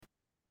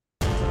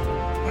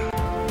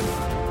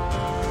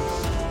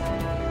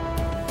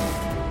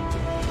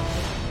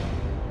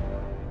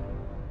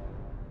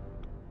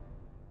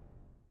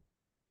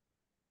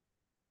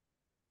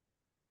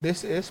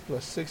This is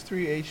plus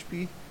 63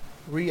 HP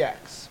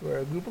Reacts, where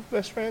a group of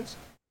best friends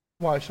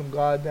watch some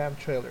goddamn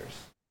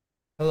trailers.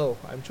 Hello,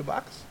 I'm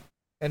Chubax,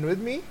 and with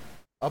me,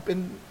 up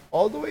in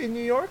all the way in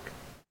New York,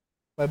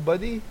 my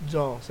buddy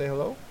John. Say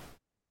hello.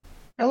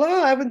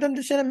 Hello, I haven't done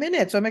this in a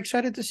minute, so I'm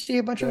excited to see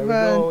a bunch There of we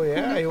go. cool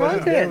Yeah, new he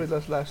wasn't there content. with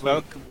us last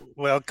week.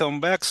 Welcome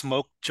back,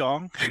 Smoke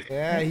Jong.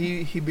 Yeah,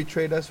 he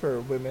betrayed us for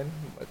women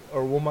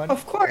or woman.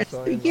 Of course,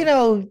 So you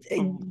know,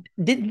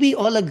 did we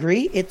all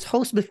agree it's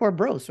host before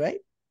bros, right?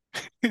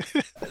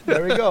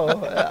 there we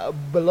go.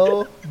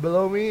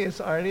 Below me is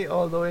Arnie,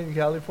 all the way in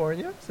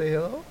California. Say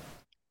hello.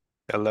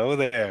 Hello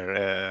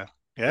there.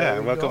 There Yeah,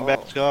 we welcome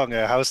back, go. Jong.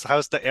 How's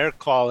the air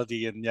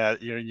quality in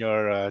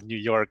your New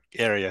York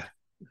area?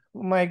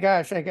 Oh my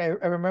gosh, I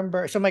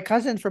remember. So my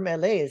cousin from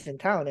LA is in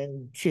town,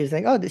 and she's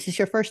like, "Oh, this is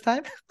your first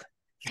time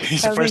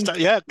It's the first having." time,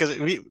 yeah, because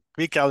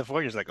we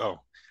Californians like, oh,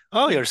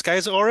 your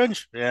sky's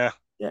orange. Yeah,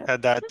 Yeah,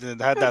 had that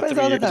happens three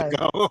all the years time.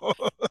 ago.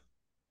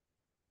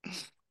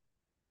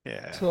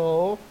 Yeah.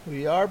 So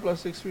we are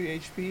plus 63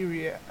 HP.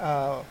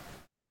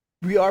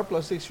 We are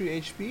plus 63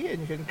 HP, and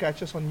you can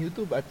catch us on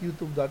YouTube at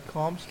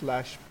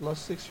youtube.com/plus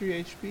 63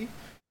 HP.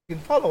 You can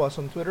follow us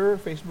on Twitter,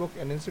 Facebook,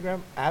 and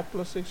Instagram at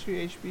plus 63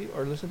 HP,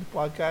 or listen to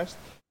podcasts,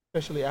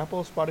 especially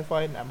Apple,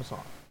 Spotify, and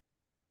Amazon.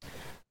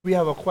 We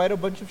have quite a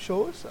bunch of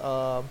shows.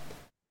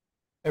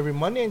 Every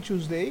Monday and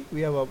Tuesday,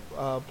 we have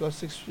a plus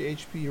 60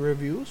 HP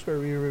reviews where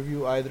we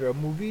review either a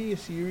movie, a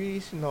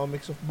series, a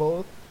mix of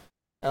both.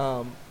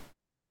 Um,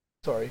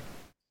 sorry.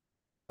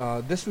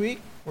 This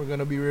week, we're going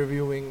to be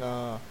reviewing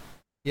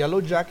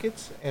Yellow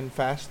Jackets and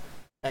Fast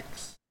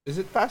X. Is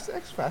it Fast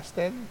X? Fast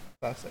 10?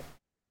 Fast X.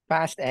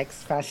 Fast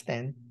X, Fast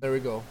 10. There we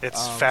go.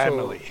 It's So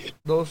family.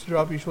 those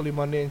drop usually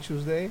Monday and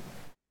Tuesday.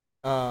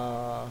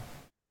 Uh,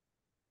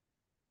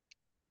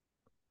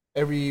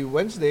 every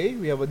Wednesday,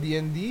 we have a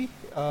D&D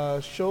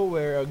show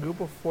where a group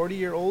of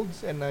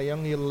 40-year-olds and a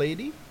young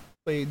lady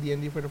play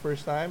D&D for the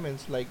first time, and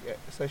it's like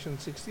session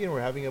 60, and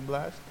we're having a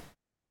blast.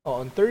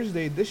 On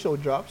Thursday, this show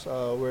drops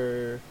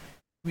where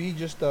we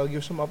just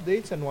give some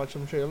updates and watch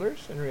some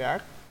trailers and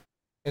react.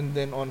 And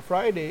then on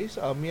Fridays,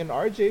 me and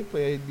RJ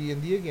play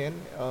D&D again,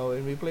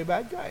 and we play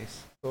bad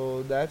guys.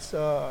 So that's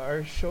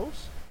our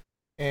shows,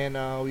 and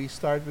we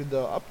start with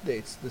the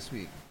updates this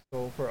week.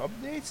 So for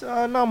updates,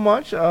 not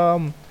much.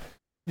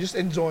 Just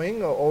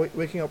enjoying,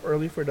 waking up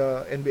early for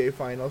the NBA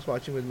finals,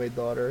 watching with my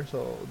daughter.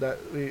 So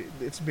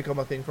it's become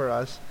a thing for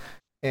us,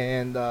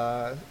 and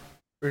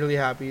really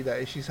happy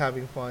that she's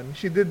having fun.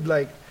 She did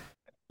like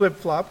flip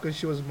flop because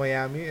she was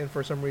Miami, and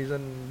for some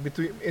reason,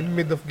 between in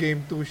mid of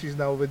game two, she's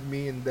now with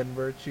me in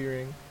Denver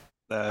cheering.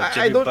 I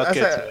Jimmy don't,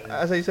 Bucket.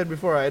 as I said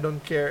before, I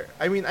don't care.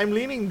 I mean, I'm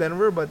leaning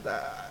Denver, but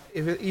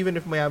even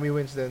if Miami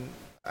wins, then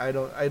I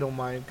don't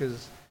mind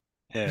because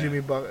Yeah. Jimmy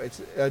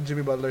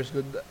Butler's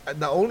good.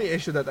 The only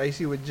issue that I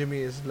see with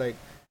Jimmy is like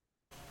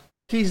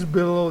he's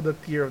below the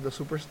tier of the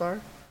superstar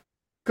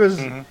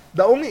because Hmm.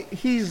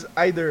 he's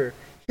either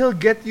he'll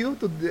get you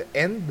to the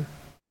end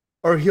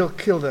or he'll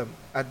kill them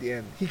at the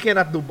end. He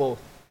cannot do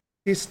both.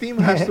 His team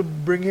has to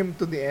bring him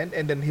to the end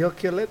and then he'll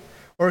kill it,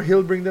 or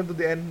he'll bring them to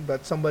the end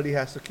but somebody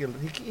has to kill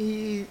it.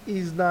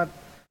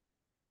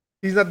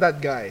 He's not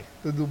that guy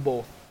to do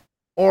both.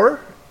 Or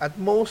at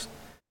most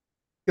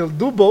he'll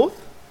do both,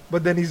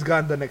 but then he's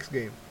gone the next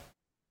game.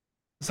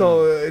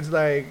 So it's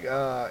like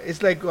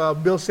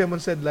Bill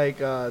Simmons said, like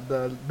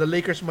the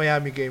Lakers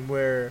Miami game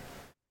where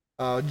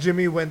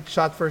Jimmy went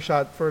shot for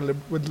shot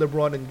with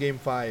LeBron in Game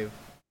 5,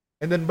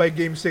 and then by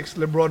Game 6,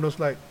 LeBron was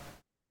like,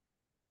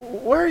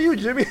 "Where are you,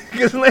 Jimmy?"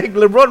 Because like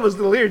LeBron was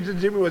still here,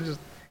 Jimmy was just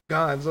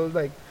gone. So it's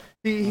like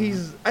Hmm.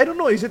 he's I don't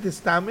know, is it his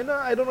stamina?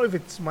 I don't know if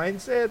it's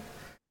mindset.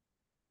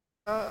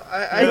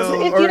 I You don't It's know,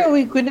 know, it, you or know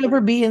we could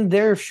never be in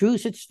their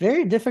shoes. It's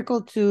very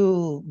difficult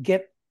to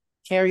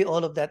carry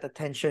all of that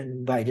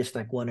attention by just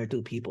like one or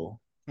two people.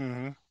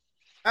 hmm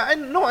I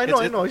know, I know,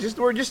 it's I it, know. It's just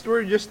we're just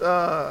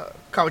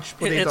couch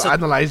it potato it's a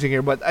analyzing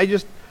here, but I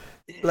just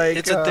like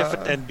it's a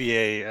different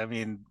NBA. I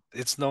mean,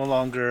 it's no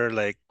longer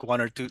like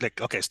one or two.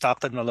 Like, okay,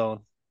 Stockton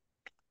Malone,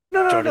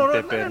 no, no, Jordan no,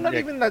 no, no, Pippen. not Yeah,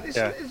 even that. It's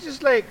yeah, it's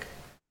just like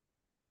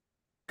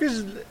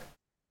because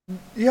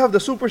you have the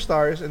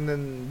superstars and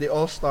then the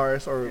all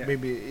stars, or yeah,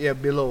 maybe yeah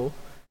below,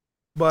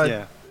 but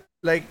yeah.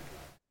 like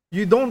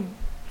you don't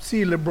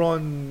see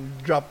LeBron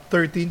drop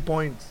 13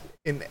 points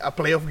in a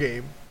playoff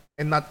game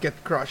and not get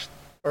crushed,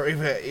 or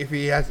if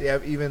he has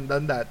even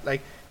done that,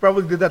 like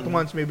probably did that Hmm.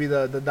 once, maybe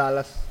the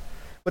Dallas,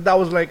 but that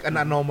was like an Hmm.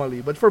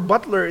 anomaly. But for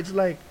Butler, it's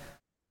like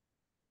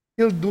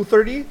he'll do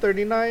 30,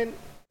 39,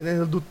 and then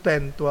he'll do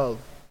 10, 12,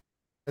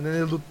 and then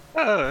he'll do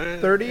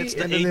It's 30,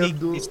 the and then he'll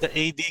AD. It's do. the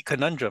AD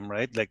conundrum,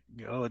 right? Like,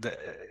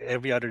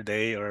 every other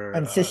day or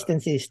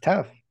Consistency is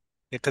tough.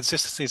 yeah,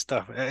 consistency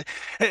stuff.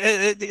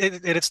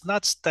 It's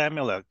not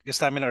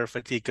stamina or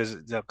fatigue because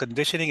the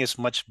conditioning is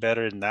much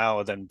better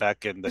now than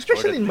back in the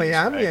Especially Jordan in days,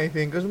 Miami, right? I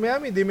think, because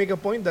Miami they make a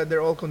point that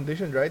they're all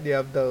conditioned, right? They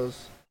have those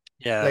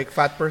Yeah, like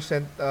fat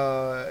percent,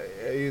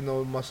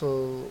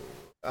 muscle,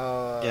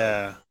 uh,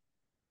 yeah.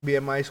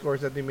 BMI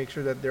scores that they make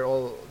sure that they're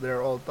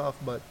all tough.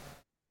 But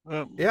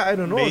Yeah, I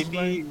don't know. It's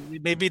like,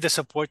 maybe the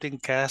supporting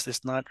cast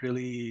is not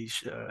really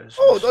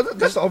oh, that's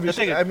because the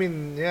obviously. thing I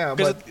mean, yeah,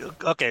 because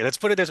but okay, let's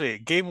put it this way.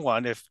 Game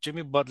one, if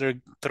Jimmy Butler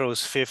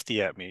throws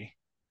 50 at me,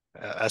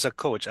 as a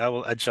coach, I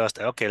will adjust.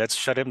 Okay, let's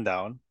shut him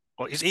down.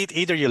 Or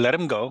either you let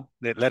him go,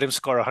 let him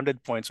score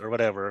 100 points or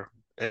whatever,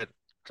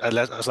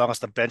 as long as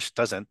the bench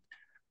doesn't,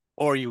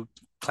 or you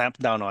clamp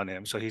down on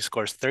him so he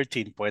scores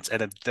 13 points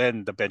and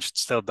then the bench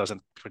still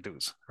doesn't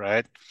produce,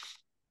 right?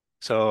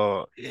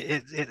 So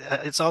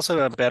it's also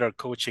a better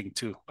coaching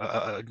too,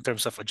 in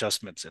terms of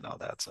adjustments and all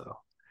that. So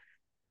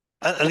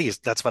at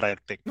least that's what I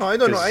think. no, I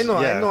don't know. I Because know.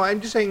 I yeah, know. I'm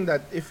just saying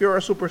that if you're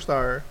a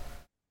superstar,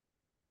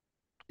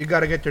 you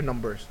gotta get your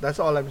numbers. That's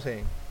all I'm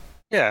saying.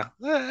 yeah,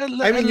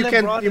 I mean, and you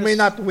can. LeBron You may is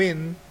not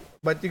win,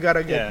 but you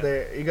gotta get yeah,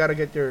 there. You gotta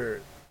get your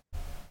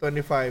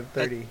 25,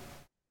 I, 30.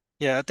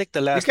 yeah. I think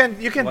the You last can.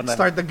 You can one.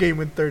 start the game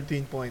with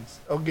 13 points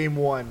or game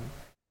one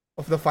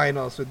of the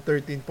finals with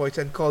 13 points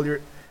and call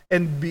your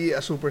and be a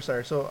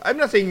superstar. So I'm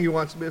not saying he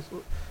wants to be a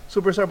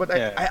superstar, but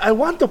Yeah, I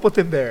want to put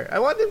him there. I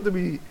want him to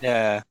be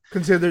yeah.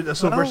 considered a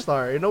Well,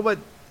 superstar. But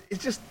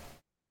it's just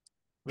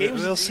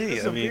games we'll he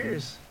see. I mean,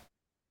 disappears.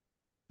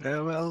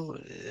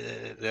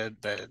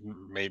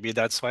 maybe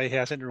that's why he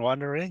hasn't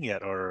won a ring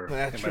yet, or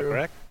Yeah, am I true.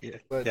 correct? Yeah,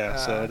 But yeah.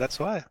 So that's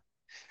why.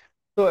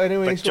 so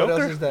But anyways, what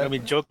else Joker, is I that?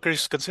 mean,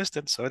 Joker's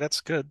consistent, so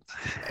that's good.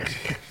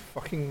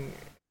 Fucking,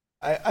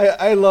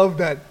 I love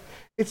that.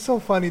 It's so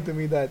funny to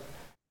me that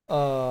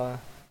uh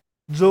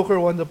Joker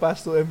won the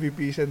past two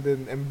MVPs and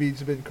then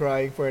Embiid's been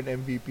crying for an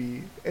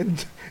MVP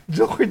and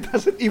Joker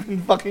doesn't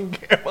even fucking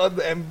care about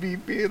the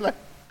MVP. Like,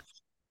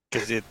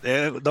 Because it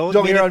don't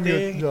Jong, mean you're a on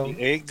mute, thing. You Jong.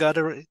 ain't got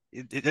a.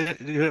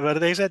 What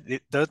they said?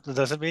 It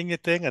doesn't mean a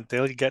thing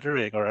until you get a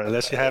ring, or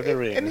unless you have the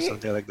ring, And or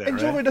something like that, and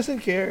right? Joker doesn't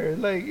care.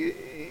 Like,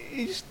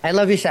 he just I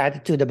love his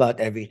attitude about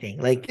everything.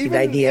 Like the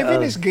idea even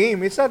of his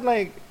game. It's not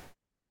like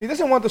he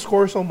doesn't want to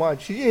score so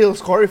much. He'll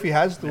score if he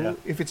has Yeah, to,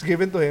 if it's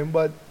given to him.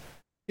 But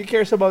he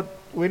cares about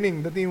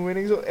winning, the team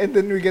winning. So, and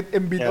then we get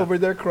Embiid yeah, over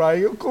there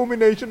crying, "A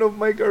culmination of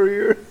my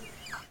career."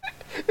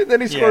 And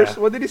then he scores. yeah.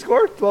 What did he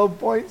score? 12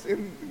 points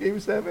in Game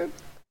 7.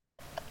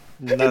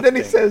 And then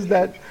he Nothing. says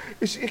that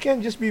it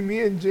can't just be me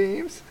and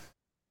James.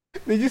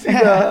 Did you see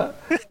the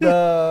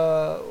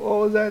what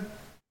was that?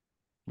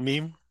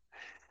 Meme.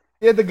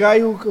 Yeah, the guy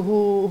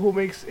who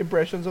makes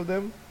impressions of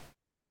them.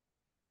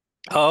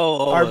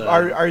 Oh,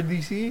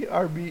 RDC,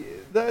 RB,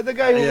 the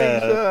guy who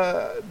makes yeah.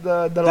 the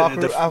The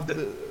locker the after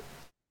the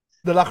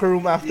the locker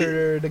room yeah,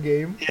 after the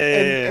game, yeah,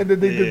 yeah, and then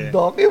they did yeah.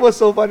 dog. It was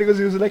so funny because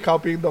he was like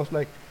copying dogs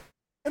like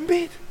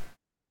Embiid,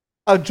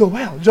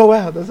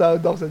 Joel. That's how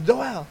dog said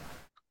Joel.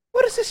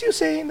 What is this you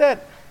saying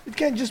that it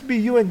can't just be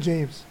you and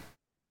James?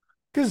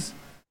 Because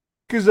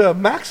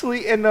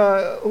Maxley and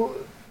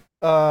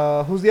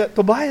who's the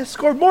Tobias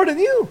scored more than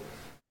you.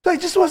 So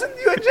it just wasn't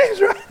you and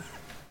James, right?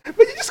 But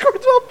you just scored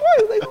 12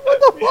 points. Like, what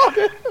the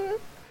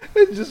fuck?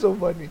 It's just so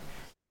funny.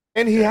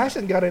 And he Yeah.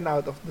 hasn't gotten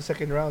out of the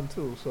second round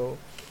too, so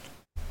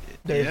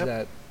there's Yep.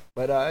 that.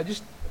 But I'm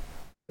just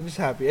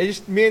happy.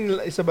 Me and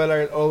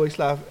Isabella always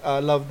love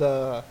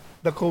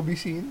the Kobe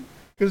scene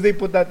because they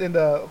put that in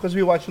because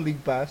we watch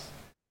League Pass,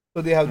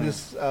 so they have Mm.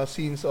 this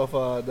scenes of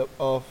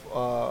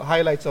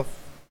highlights of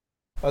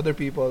other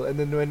people, and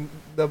then when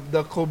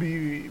the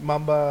Kobe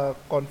Mamba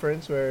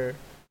conference where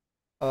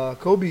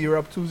Kobe, you're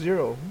up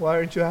 2-0. Why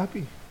aren't you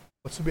happy?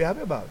 What's to be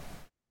happy about?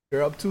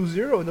 You're up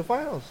 2-0 in the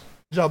finals.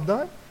 Job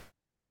done?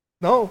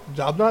 No,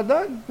 job not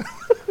done.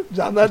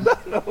 Job not done.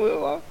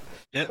 No,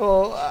 Yep.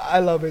 oh, I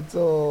love it.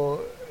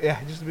 So yeah,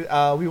 just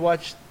we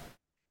watched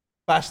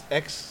Fast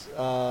X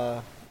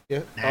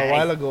yeah, a nice.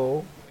 while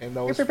ago, and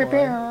that was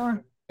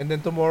fun. And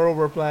then tomorrow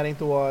we're planning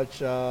to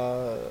watch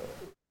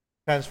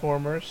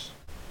Transformers.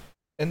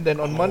 And then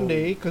on Oh,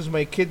 Monday, because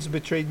my kids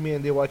betrayed me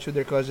and they watched with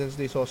their cousins,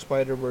 they saw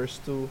Spider Verse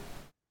 2.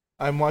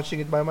 I'm watching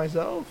it by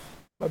myself,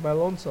 by my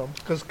lonesome.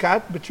 Because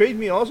Kat betrayed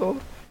me also,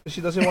 because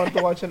she doesn't want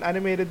to watch an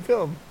animated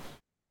film.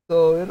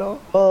 So,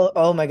 Well,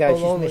 oh my so God,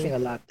 she's lonely. missing a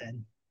lot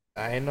then.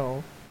 I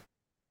know.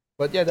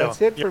 But yeah, so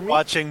that's it you're for me.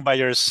 watching by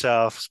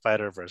yourself,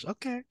 Spider-Verse.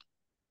 Okay.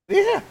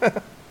 Yeah.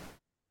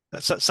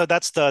 So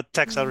that's the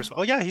text I'll respond.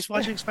 Oh yeah, he's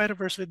watching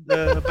Spider-Verse with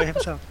by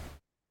himself.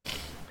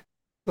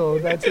 So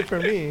that's it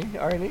for me,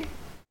 Arnie.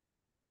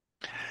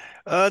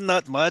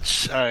 Not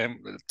much.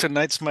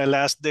 Tonight's my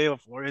last day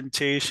of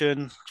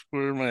orientation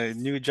for my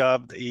new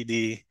job, the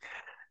ED.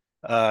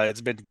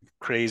 It's been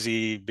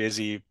crazy,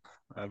 busy,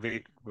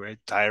 very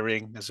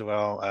tiring as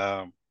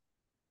well.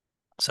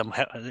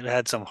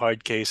 Had some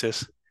hard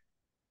cases,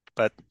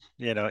 but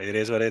it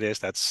is what it is.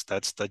 That's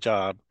the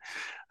job.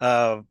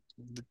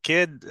 The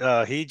kid,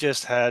 he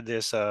just had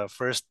his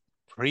first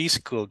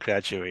preschool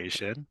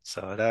graduation,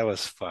 so that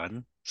was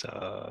fun.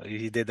 So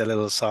he did a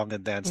little song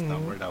and dance Mm-hmm.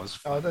 number. That was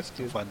Oh, fun. that's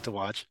So cute. fun to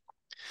watch,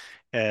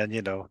 and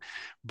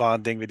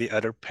bonding with the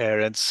other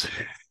parents.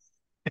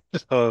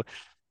 So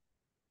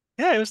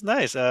yeah, it was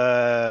nice.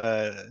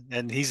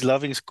 And he's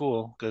loving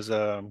school because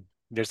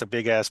there's a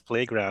big ass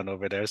playground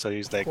over there. So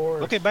he's Of like,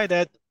 "Okay, course. bye,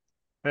 Dad."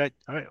 All right,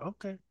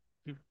 okay.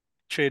 You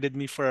traded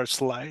me for a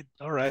slide.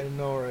 All I right.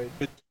 know, right?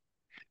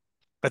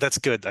 but that's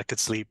good. I could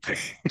sleep.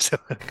 So,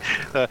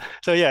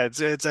 so yeah,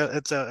 it's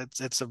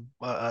a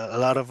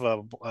lot of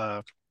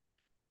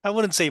I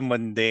wouldn't say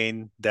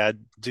mundane dad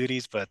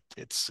duties, but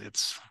it's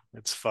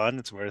fun.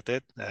 It's worth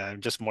it.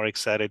 I'm just more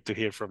excited to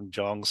hear from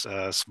Jong's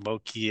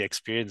smoky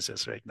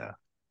experiences right now.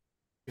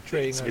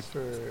 Betraying It's us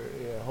been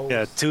for yeah, whole.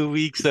 yeah 2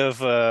 weeks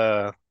of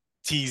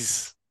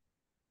tease.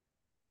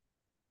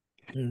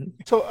 Mm.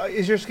 So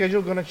is your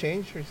schedule gonna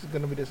change or is it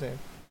gonna be the same?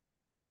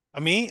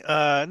 Me?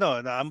 No,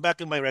 no, I'm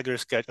back in my regular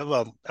schedule.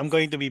 Well, I'm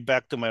going to be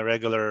back to my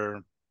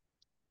regular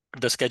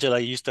the schedule I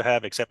used to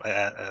have, except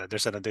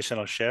there's an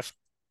additional shift.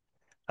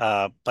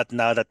 But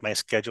now that my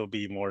schedule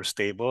be more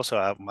stable, so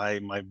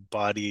my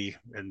body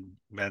and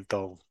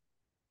mental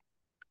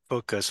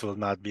focus will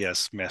not be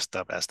as messed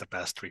up as the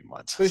past 3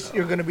 months. So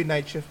you're So gonna be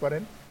night shift, but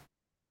then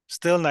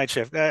still night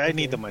shift. I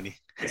need okay. the money.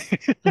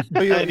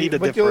 So I need the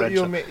but you'll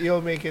differential.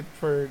 you'll make it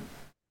for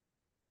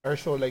our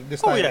show like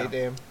this Oh time yeah, 8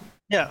 a.m.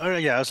 yeah, or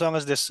yeah. As long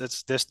as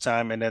it's this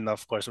time, and then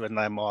of course when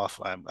I'm off,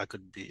 I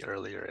could be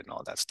earlier and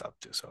all that stuff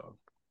too. So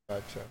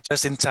Gotcha.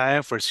 just in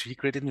time for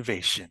Secret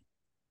Invasion.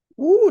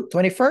 Ooh,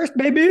 21st,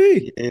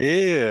 baby.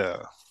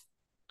 Yeah,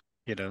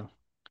 you know,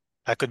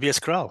 I could be a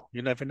Skrull.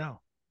 You never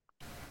know.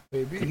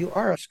 Maybe. You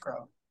are a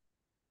scroll.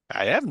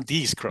 I am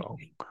the Skrull.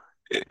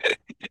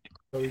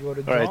 So we go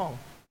to All right. Jong.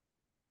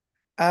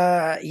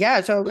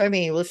 Yeah, so I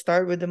mean, we'll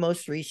start with the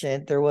most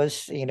recent. There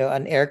was,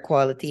 an air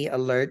quality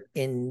alert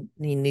in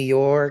New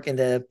York in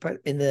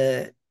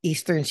the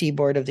eastern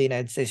seaboard of the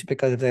United States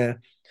because of the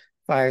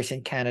fires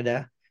in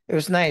Canada. It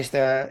was nice.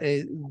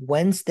 The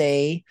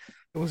Wednesday,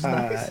 It was uh,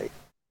 nice.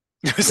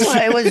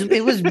 well,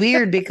 it was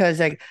weird because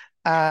like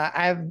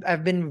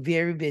I've been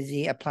very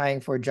busy applying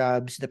for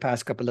jobs the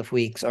past couple of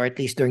weeks, or at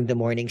least during the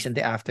mornings and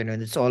the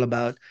afternoon. It's all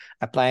about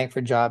applying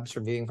for jobs,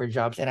 reviewing for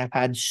jobs, and I've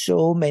had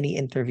so many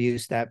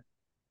interviews that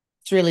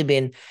it's really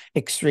been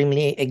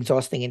extremely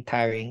exhausting and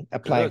tiring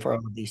applying Good. for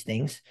all of these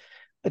things.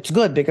 It's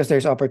good because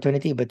there's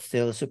opportunity, but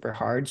still super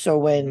hard. So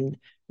Mhm. when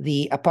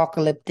the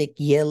apocalyptic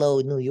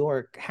yellow New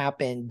York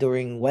happened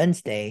during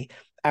Wednesday,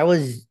 I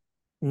was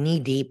knee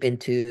deep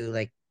into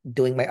like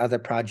doing my other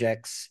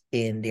projects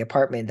in the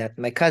apartment that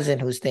my cousin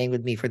who's staying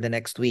with me for the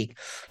next week.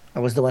 I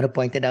was the one who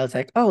pointed out, it's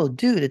like, oh,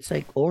 dude, it's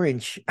like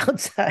orange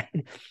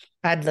outside.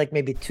 I had like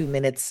maybe 2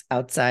 minutes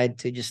outside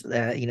to just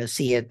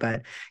see it,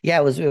 but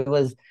yeah, it was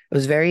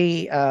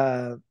very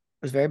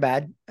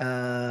bad.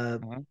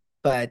 Mhm.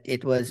 But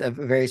it was a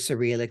very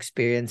surreal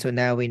experience. So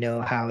now we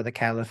know how the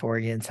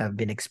Californians have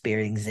been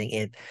experiencing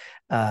it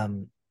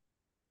um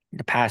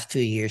the past 2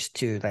 years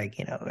too. Like,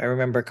 I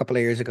remember a couple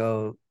of years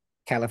ago,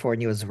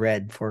 California was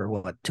red for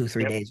what, 2,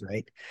 3 Yep. days,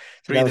 right?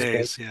 So that three was great.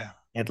 days. Yeah.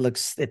 It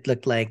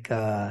looked like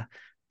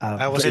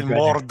I was in Blade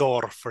Runner.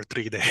 Mordor for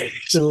 3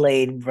 days.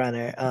 Blade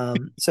Runner.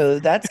 So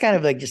that's kind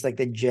of like just like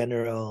the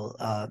general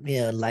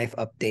life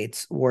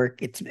updates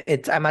work.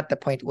 It's I'm at the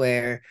point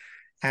where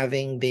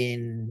having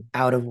been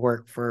out of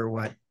work for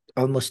what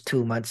almost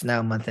 2 months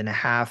now, month and a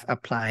half,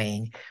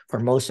 applying for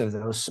most of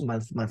those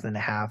month and a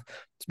half,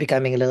 it's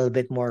becoming a little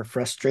bit more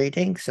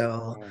frustrating.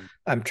 So Mm.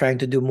 I'm trying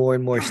to do more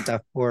and more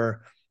stuff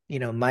for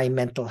my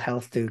mental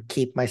health to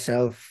keep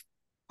myself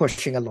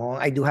pushing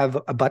along. I do have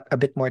a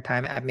bit more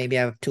time. Maybe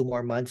I have 2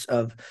 more months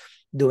of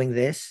doing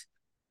this,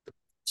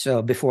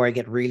 so before I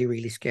get really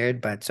really scared.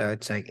 But so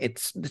it's like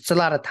it's a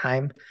lot of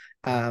time.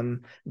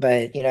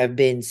 But I've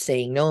been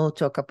saying no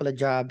to a couple of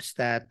jobs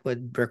that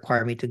would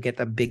require me to get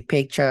a big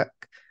pay cut,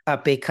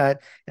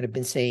 and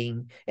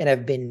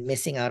I've been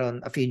missing out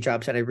on a few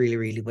jobs that I really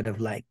really would have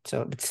liked.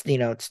 So it's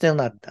still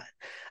not done.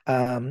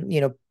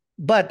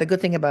 But the good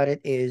thing about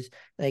it is,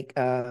 like,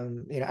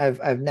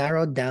 I've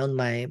narrowed down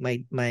my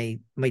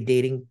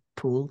dating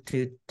pool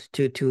to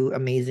two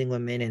amazing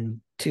women, and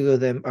two of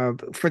them are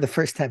for the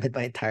first time in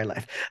my entire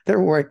life.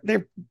 They're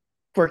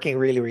working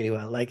really really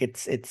well. Like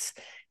it's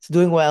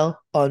doing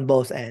well on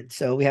both ends.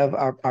 So we have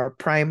our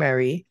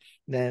primary,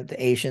 the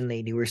Asian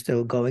lady. We're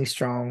still going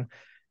strong,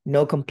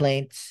 no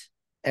complaints.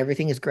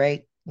 Everything is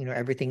great.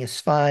 Everything is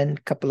fun.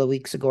 A couple of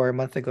weeks ago or a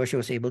month ago, she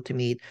was able to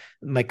meet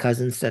my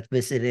cousins that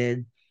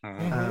visited. Mhm.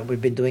 Mm-hmm.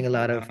 We've been doing a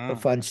lot of Mhm.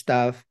 fun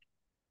stuff.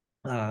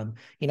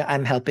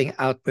 I'm helping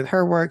out with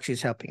her work.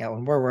 She's helping out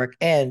with more work.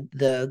 And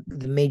the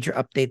major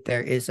update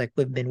there is, like,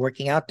 we've been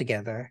working out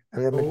together.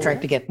 I've been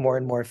trying Oh, to get more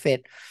and more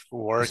fit.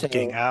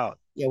 Working So out.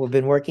 yeah, we've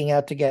been working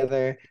out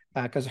together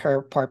because her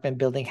apartment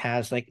building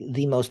has like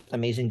the most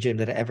amazing gym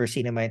that I've ever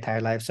seen in my entire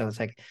life. So it's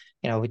like,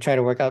 we try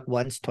to work out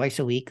once, twice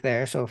a week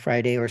there. So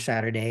Friday or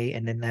Saturday,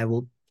 and then I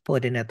will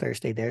put in a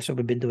Thursday there. So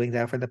we've been doing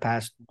that for the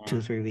past two,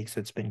 Mhm. 3 weeks. So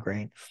it's been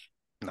great.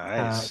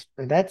 Nice.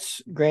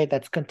 That's great.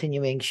 That's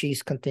continuing.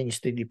 She's continues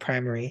to be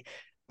primary.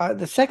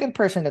 The second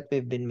person that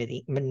we've been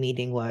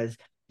meeting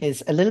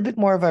is a little bit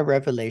more of a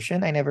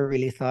revelation. I never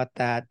really thought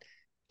that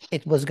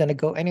it was gonna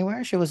go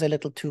anywhere. She was a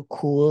little too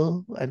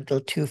cool, a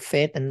little too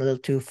fit, and a little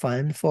too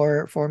fun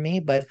for me.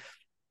 But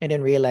I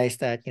didn't realize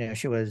that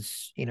she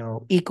was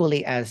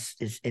equally as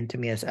into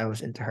me as I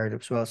was into her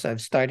as well. So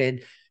I've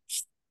started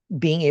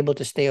being able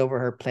to stay over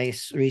her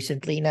place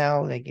recently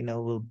now. Like,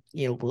 we'll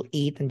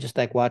eat and just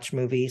like watch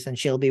movies, and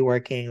she'll be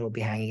working, we'll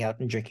be hanging out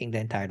and drinking the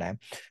entire time.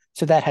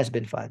 So that has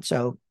been fun.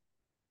 So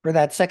for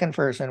that second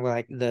person, we're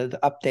like the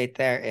update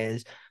there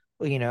is,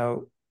 you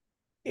know,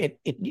 it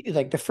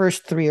like the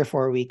first 3 or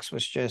 4 weeks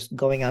was just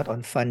going out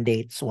on fun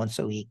dates once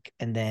a week,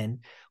 and then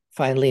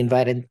finally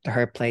invited to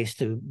her place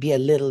to be a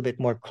little bit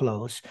more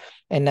close.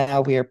 And now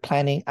we are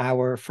planning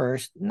our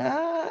first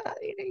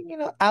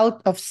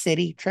out of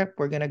city trip.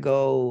 We're gonna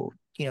go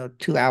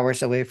 2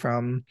 hours away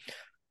from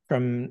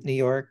New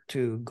York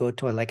to go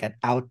to like an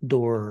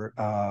outdoor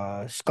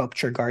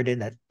sculpture garden.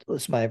 That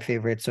was my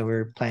favorite. So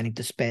we're planning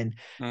to spend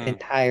the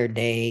entire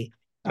day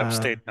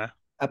Upstate, huh?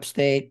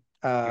 upstate.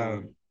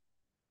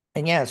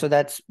 And yeah, so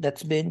that's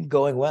been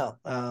going well.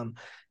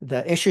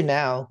 The issue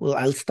now, well,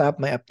 I'll stop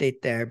my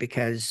update there,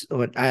 because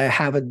what I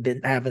haven't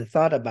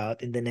thought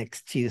about in the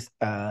next few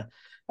I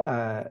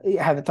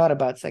haven't thought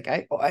about, it's like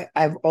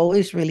I've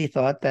always really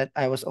thought that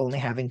I was only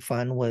having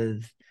fun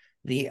with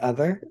the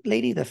other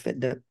lady, the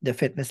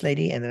fitness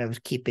lady, and then I was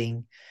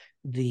keeping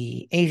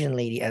the Asian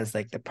lady as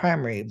like the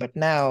primary. But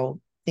now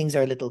things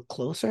are a little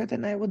closer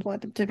than I would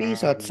want them to be.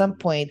 So at some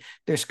point,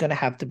 there's gonna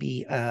have to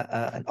be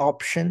an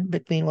option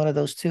between one of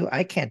those two.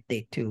 I can't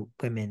date two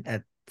women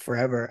at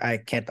forever. I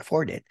can't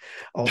afford it.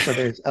 Also,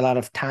 there's a lot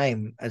of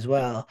time as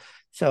well.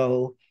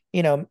 So,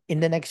 in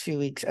the next few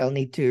weeks, I'll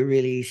need to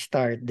really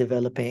start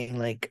developing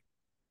like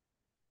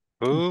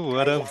Who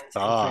would have guidelines and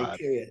thought?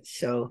 criteria.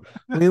 So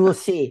we will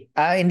see.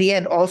 In the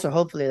end, also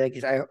hopefully, like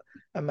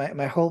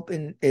my hope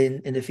in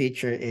the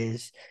future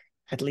is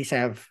at least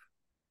have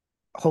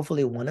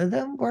hopefully one of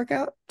them work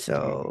out.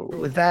 So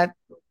with that,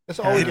 That's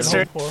all we can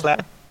hope for.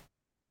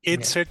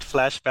 Insert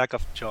flashback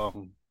of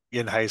Chong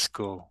in high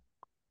school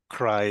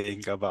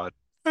crying about,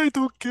 I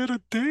don't get a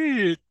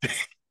date.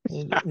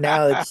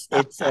 now it's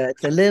a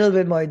little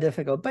bit more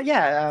difficult, but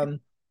yeah,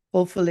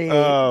 hopefully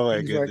Oh my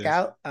things work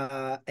goodness.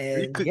 out.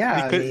 And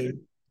yeah, I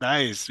mean,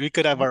 Nice. We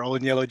could have our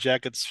own Yellow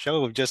Jackets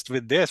show just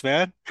with this,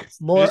 man.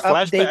 more Just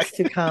flashback. updates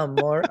to come.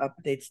 More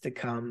updates to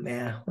come.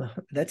 Yeah,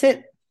 that's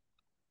it.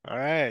 All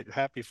right.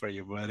 Happy for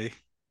you, buddy.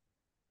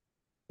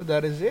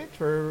 That is it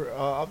for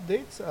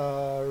updates,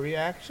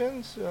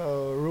 reactions,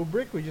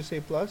 rubric. We just say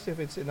plus if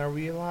it's in our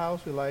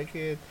wheelhouse, we like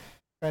it,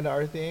 kind of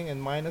our thing,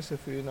 and minus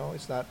if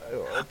it's not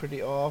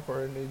pretty off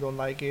or you don't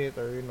like it,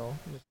 or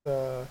just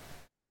The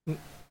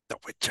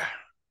Witcher.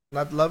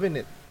 not loving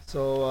it.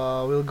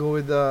 So we'll go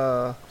with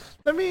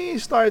let me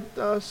start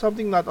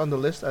something not on the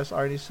list, as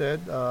Arnie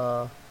said.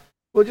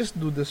 We'll just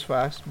do this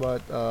fast,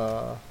 but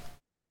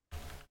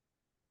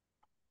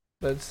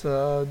let's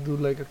do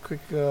like a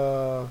quick.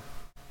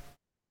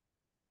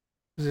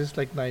 This is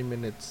like 9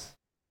 minutes.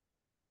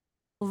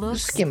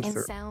 Looks skim and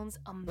through. sounds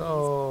amazing.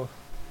 So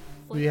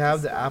we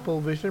have the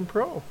Apple Vision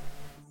Pro.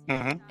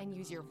 And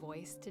use your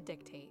voice to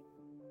dictate.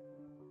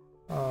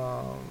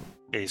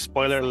 Okay,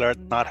 spoiler alert,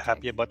 not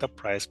happy about the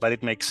price, but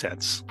it makes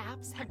sense.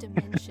 Apps have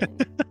dimension,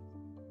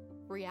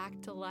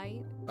 react to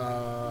light,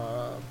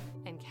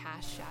 and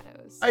cast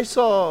shadows. I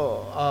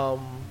saw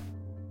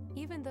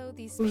Even though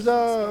these who's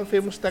spatial the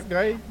famous tech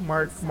guy?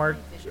 experiences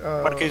Mark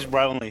Marcus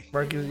Brownlee.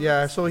 Marcus,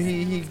 yeah. So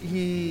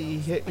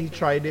he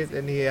tried it,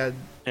 and he had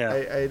Yeah.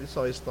 I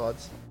saw his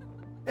thoughts,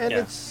 and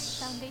Yeah.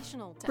 it's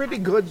foundational to pretty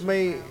Apple good. Vision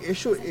My Pro,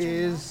 issue such a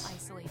is,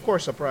 well-isolated of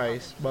course, the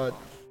price, but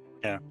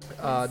Yeah.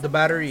 the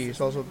battery is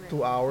also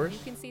 2 hours.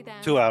 You can see them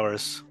 2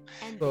 hours.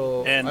 and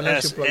So And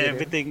unless you as plug it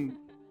in.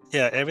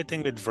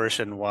 everything with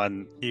version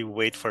 1, you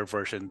wait for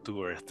version 2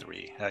 or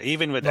 3.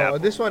 Even with No, Apple.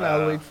 this one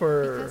I'll wait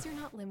for because you're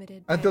not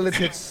limited by until it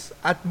hits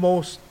at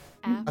most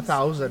apps,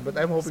 1,000. But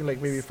I'm hoping like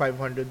maybe space.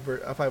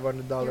 a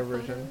 $500 Your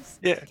version. photos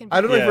Yeah. can I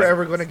don't know if Yeah. we're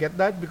ever gonna get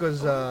that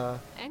because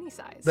any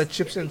size. the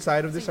chips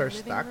inside of this So are your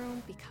living stacked.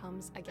 room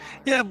becomes a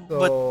gallery. Yeah, So-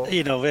 but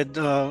with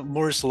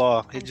Moore's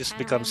law, it And just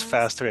becomes panoramas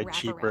faster and wrap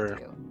cheaper around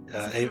you. So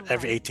you're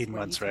every right 18 where you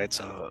months, feel right?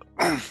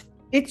 comfortable. So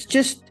It's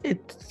just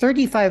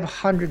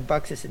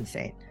 $3,500 is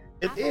insane.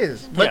 It Apple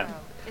is, Vision but Yeah.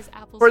 Pro is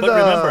Apple's for but the-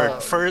 remember,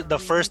 first the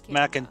first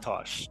camera.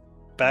 Macintosh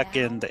back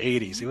in the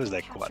 80s, it was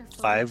like what,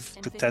 $5,000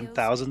 to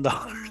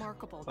 $10,000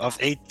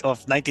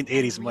 of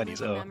 1980s money.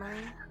 So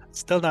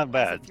still not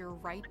bad.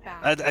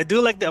 I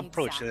do like the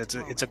approach.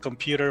 It's a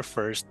computer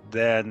first,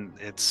 then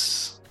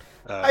it's.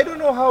 I don't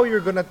know how you're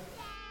gonna.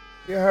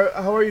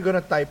 How are you gonna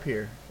type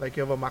here? Like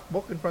you have a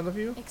MacBook in front of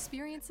you?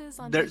 Experiences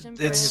on There, Vision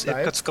it's Pro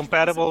Type? it's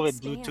compatible with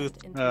expand Bluetooth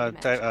in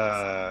three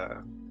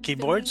dimensions.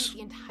 keyboards,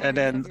 Filling the entirety and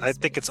then of your I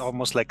think it's space.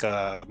 almost like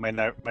a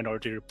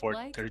Minority Report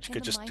Like that you in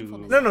could the just do.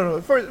 mindfulness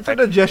No. For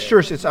the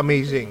gestures, it's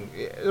amazing.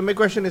 My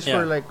question is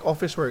for Yeah. like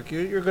office work.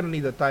 You're gonna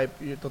need to type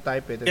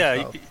it. And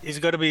Yeah, stuff. it's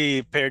going to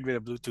be paired with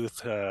a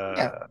Bluetooth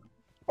Yeah.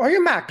 Or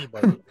your Mac.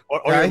 keyboard or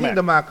Yeah, your I think Mac.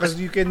 the Mac, because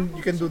you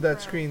can do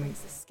that screen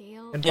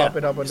and Yeah, pop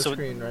it up on the so-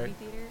 screen, right?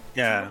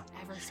 Yeah.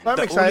 So I'm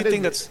The only excited.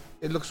 thing that's-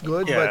 It looks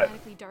good, Yeah. but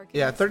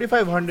yeah,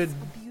 3,500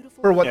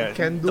 for what it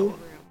can do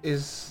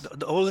is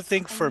The only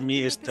thing for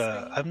me is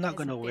I'm not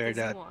gonna wear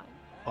that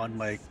on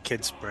my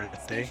kid's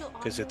birthday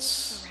because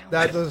it's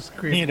that was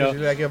creepy. You know.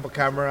 Like you have a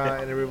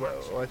camera and everybody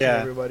watching Yeah.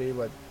 everybody,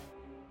 but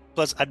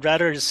Plus, I'd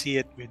rather see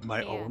it with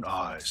my own And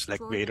eyes, like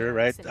extraordinary Vader,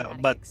 right?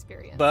 cinematic But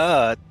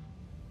experience.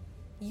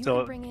 You so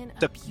could bring in a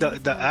the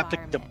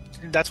beautiful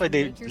that's why and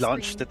they make your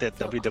launched screen it at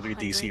feel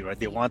WWDC, 100 right?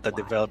 They feet want the wide.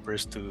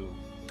 developers to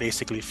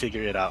basically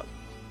figure it out,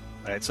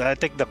 right? So I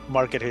think the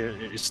market here,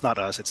 it's not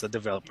us, it's the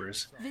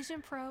developers.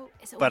 Vision Pro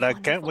is a But I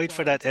can't wonderful wait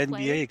for way that to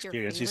play NBA your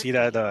experience. You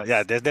favorite see that?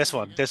 Yeah, games.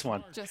 this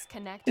one. Just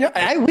connect You know,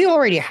 your we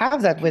already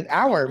have that with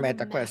our on a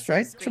MetaQuest, massive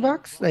right, screen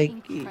Subox? with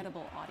Like,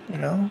 incredible audio. you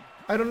know,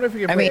 I don't know if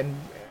you can I play mean,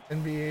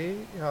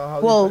 NBA.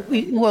 How do you well,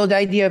 play? the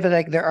idea of it,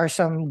 like, there are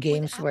some With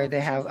games where Apple they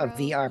Vision have a Pro,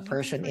 VR you can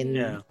person create in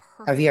Yeah, a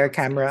perfect VR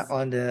camera workspace,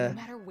 on no the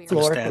matter where you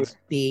floor for understand.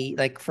 are. the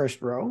like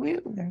first row. Yeah.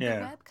 The Yeah.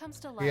 web comes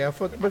to life Yeah,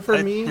 in but a for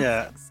me,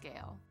 Yeah. fantastic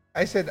scale.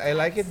 I said I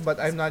like it, Text but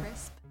is I'm not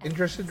crisp and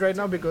interested easy right to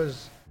now read.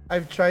 because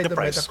I've tried The the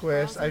price.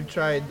 MetaQuest, I've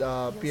tried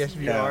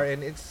PSVR, Yeah.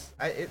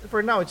 and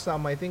for now it's not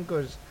my thing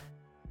because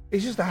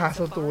it's just a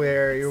hassle to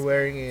wear. You're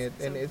wearing it,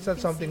 and it's not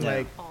something Yeah.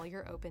 like all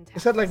your open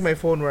it's not like tabs. my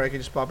phone where I can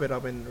just pop it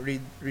up and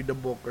read the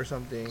book or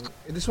something.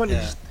 This one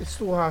Yeah. is it's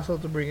too hassle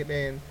to bring it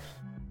in,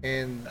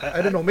 and I-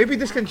 I don't know. Maybe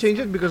this can change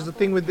it because the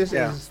thing with this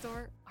Yeah. is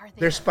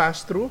there's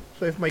pass through.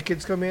 So if my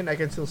kids come in, I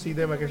can still see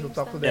them. I can still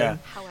talk to them.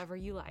 However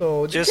you like.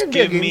 So it Just can be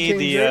a give game me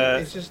the, changer.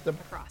 It's just the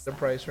Across the them.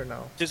 price for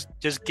now.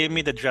 Just give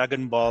me the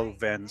Dragon Ball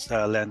lens.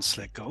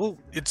 Like, oh,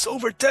 it's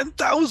over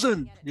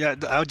 10,000. Yeah,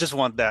 I just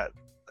want that.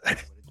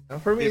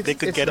 For me, If they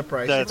could it's get the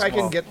price. that If I can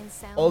small. get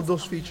all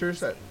those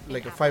features at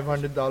like a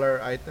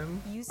 $500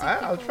 item,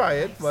 I'll try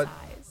it. But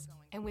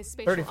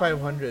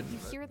 3,500.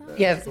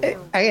 Yes.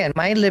 Again,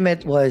 my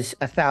limit was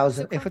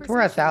 1,000. If it were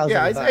 1,000,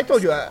 Yeah, I bucks,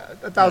 told you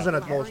 1,000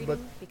 at most, but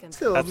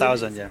still,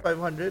 1,000, yeah.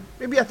 500,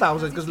 maybe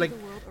 1,000, because like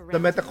the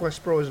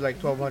MetaQuest Pro is like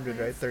 1,200,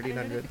 right?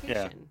 1,300.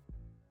 Yeah.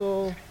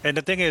 So And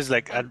the thing is,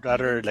 like, And I'd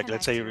rather, you can like,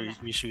 let's say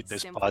connect we shoot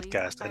this simply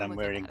podcast by and I'm looking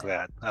wearing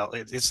at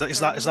it. that.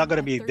 It's not going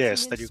to be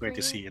this that you're going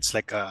to see. It's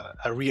like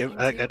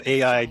like an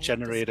AI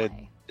generated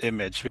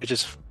image, which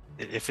is,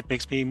 if it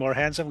makes me more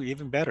handsome,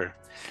 even better.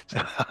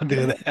 So I'll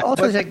do that.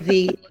 also like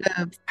the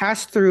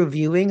pass-through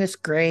viewing is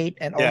great,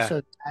 and Yeah. also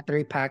the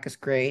battery pack is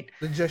great.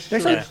 the There's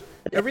gestures, like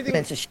everything,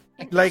 elements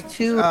like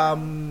to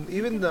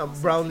even the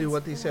Brownlee,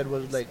 what he said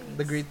was like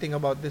the great thing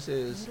about this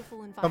is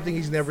something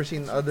he's never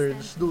seen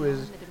others do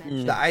is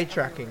the eye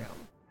tracking.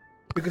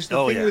 Because the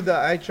Oh, thing yeah. with the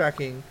eye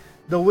tracking,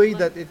 the way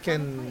that it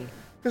can,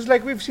 because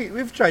like we've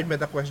tried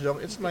MetaQuest, Jong,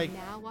 it's like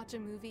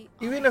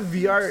even a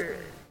VR,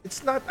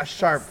 it's not as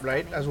sharp,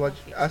 right,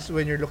 as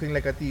when you're looking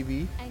like a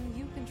TV.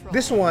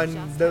 This one,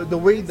 the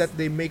way that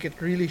they make it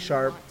really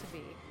sharp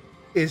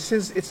is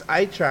since it's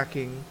eye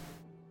tracking,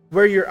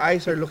 where your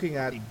eyes are looking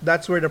at,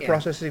 that's where the Yeah.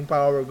 processing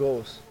power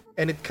goes,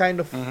 and it kind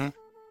of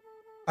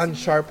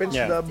unsharpens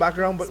Yeah. the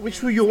background, but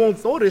which you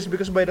won't notice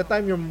because by the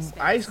time your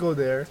eyes go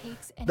there,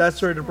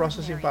 that's where the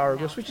processing power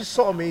goes, which is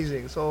so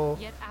amazing. So,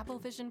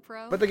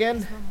 but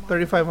again,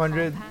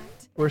 3,500,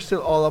 we're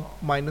still all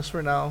up minus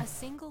for now.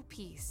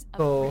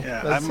 So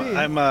Yeah, let's see.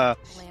 I'm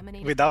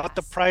without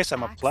the price,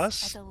 I'm a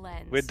plus.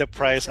 With the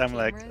price, I'm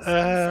like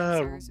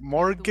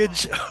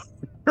mortgage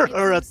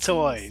or a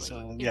toy.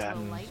 So yeah.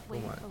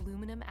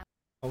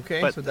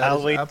 Okay, But so that I'll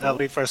is wait. Apple. I'll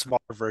wait for a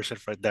smaller version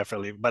for it,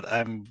 definitely. But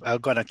I'm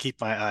gonna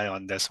keep my eye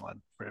on this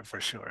one for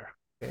sure.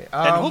 Okay,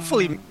 And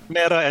hopefully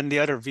Meta and the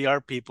other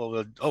VR people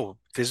will. Oh,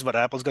 this is what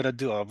Apple's gonna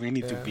do. Oh, we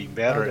need to be now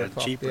better they're and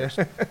fucked, cheaper.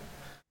 yeah.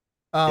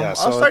 Yeah, I'll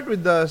so- start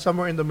with the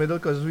somewhere in the middle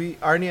because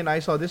Arnie and I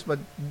saw this, but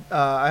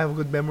I have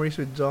good memories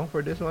with Jong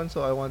for this one,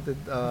 so I wanted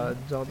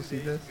Jong to see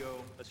this.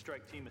 A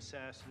strike team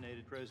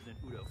assassinated President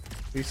Udo.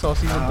 We saw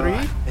season 3.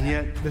 And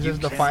yet, This you is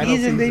the can't final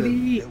season.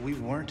 baby. that we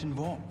weren't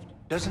involved.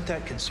 Doesn't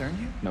that concern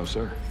you? No,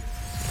 sir.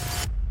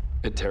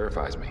 It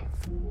terrifies me.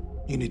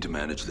 You need to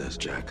manage this,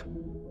 Jack.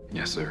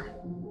 Yes, sir.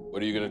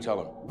 What are you gonna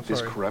tell him? This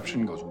Sorry.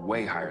 corruption goes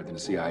way higher than the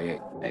CIA.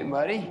 Hey,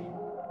 buddy.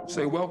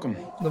 Say welcome.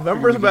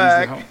 November's Figured we could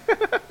use back.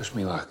 your help. Wish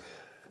me luck.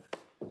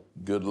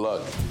 Good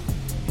luck.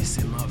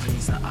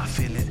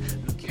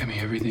 Give me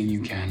everything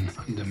you can.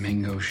 I'm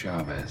Domingo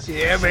Chavez.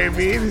 Yeah,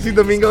 baby. You see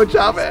Domingo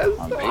Chavez?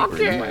 On paper,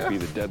 you Okay. might be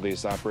the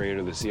deadliest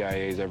operator the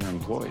CIA's ever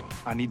employed.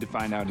 I need to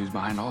find out who's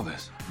behind all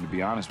this. And to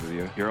be honest with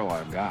you, you're all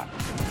I've got.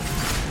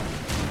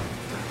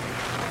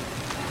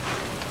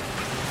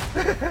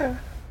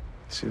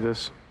 See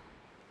this?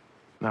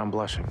 Now I'm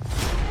blushing.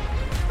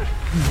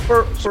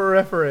 For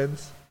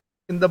reference,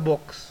 in the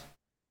books,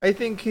 I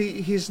think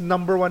his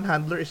number one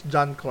handler is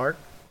John Clark,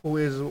 who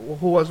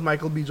was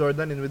Michael B.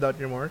 Jordan in Without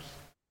Remorse.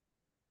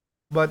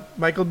 But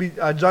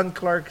John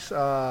Clark's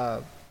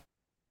right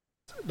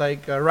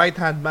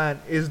hand man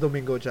is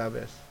Domingo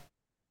Chavez.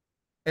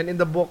 And in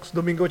the books,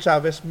 Domingo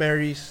Chavez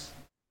marries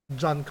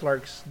John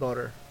Clark's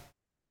daughter.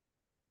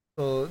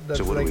 So that's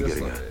So what are like we the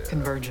getting story. at?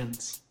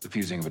 Convergence. The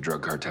fusing of a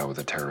drug cartel with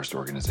a terrorist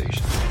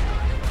organization.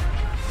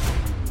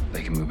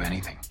 They can move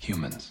anything.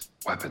 Humans,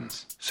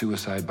 weapons,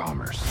 suicide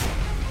bombers.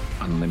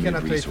 Unlimited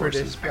Cannot wait for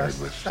resources this. paired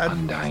with Sad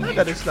undying that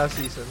hatred. is last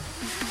season.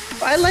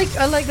 I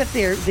like that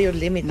they're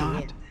limiting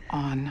Not it.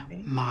 on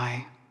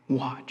my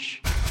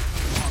watch.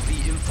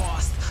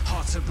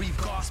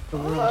 The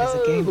world is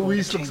a Oh, game board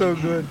Luis looks so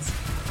changing good. hands.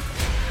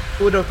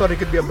 Who would have thought he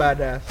could be a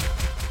badass?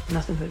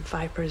 Nothing but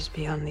vipers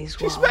beyond these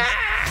She's walls.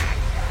 back!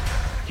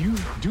 You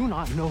do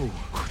not know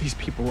who these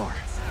people are.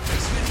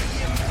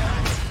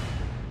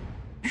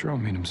 Sure, I'll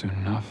meet him soon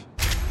enough.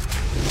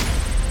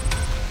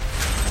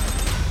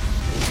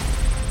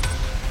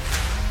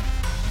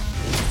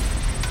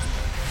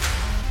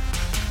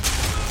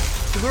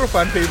 Siguro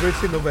fan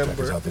favorites in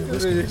November.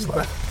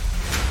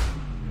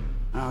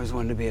 I always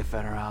wanted to be a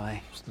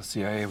federale. So the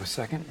CIA was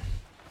second?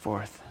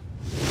 Fourth.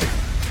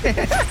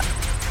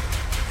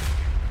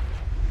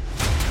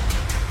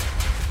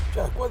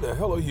 Jack, what the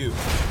hell are you?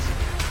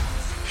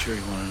 Sure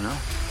you want to know?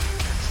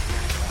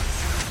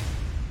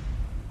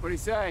 What'd he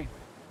say?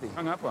 He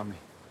hung up on me.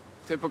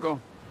 Typical.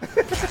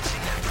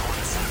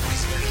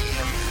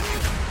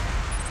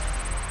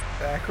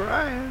 Jack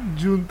Ryan,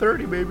 June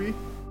 30, baby.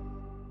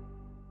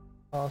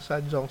 Oh,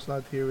 Sad Jong's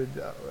not here with,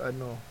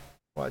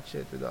 watch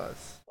it with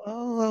us.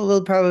 Oh,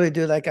 we'll probably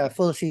do like a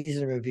full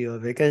season review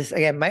of it because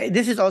again,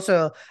 this is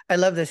also I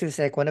love this. It's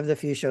like one of the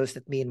few shows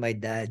that me and my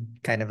dad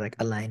kind of like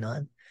align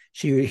on.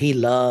 He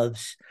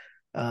loves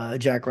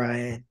Jack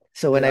Ryan.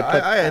 So when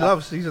I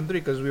love season 3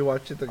 because we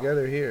watched it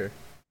together here.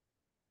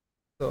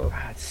 So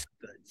it's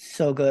good.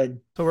 So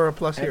good. So we're a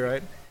plus here,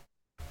 right?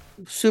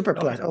 Super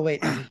plus. Oh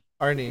wait,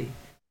 Arnie.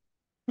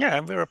 Yeah,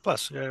 we were a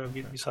plus. Yeah,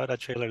 we saw that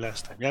trailer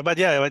last time. Yeah, but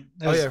yeah.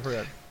 I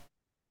forgot.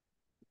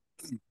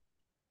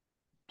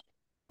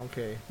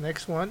 Okay,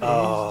 next one is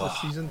the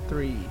season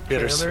 3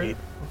 bittersweet.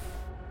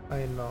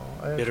 I know.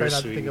 I try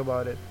not to think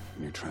about it.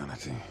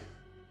 Neutrality.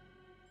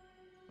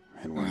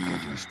 It won't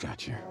get you a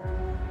statue.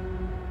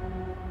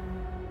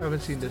 I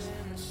haven't seen this.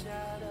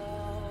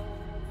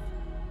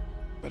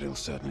 But it'll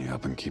certainly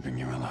help in keeping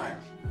you alive.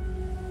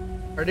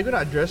 Are they gonna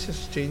address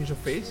his change of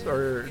face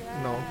or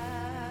no?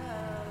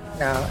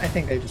 no, I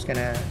think they're just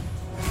gonna.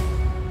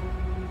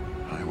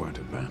 I won't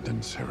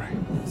abandon Siri.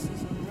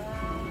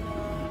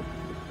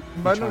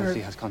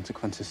 Neutrality has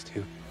consequences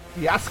too.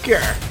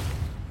 Yasker!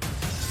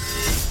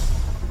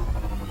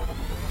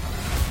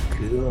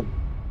 Cool.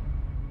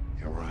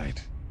 You're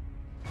right.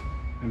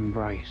 I'm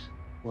right.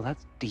 Well,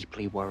 that's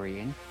deeply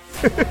worrying.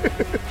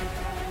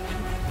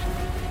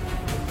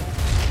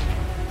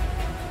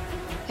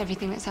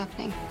 Everything that's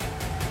happening.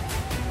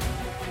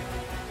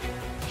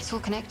 It's all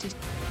connected.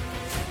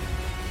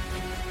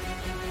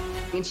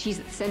 And she's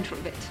at the center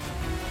of it.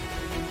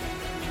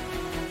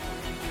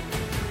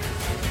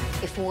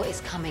 If war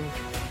is coming,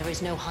 there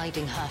is no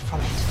hiding her from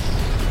it.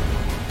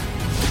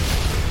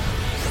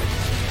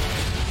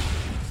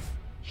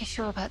 You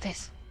sure about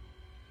this?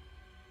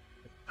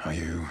 Are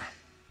you?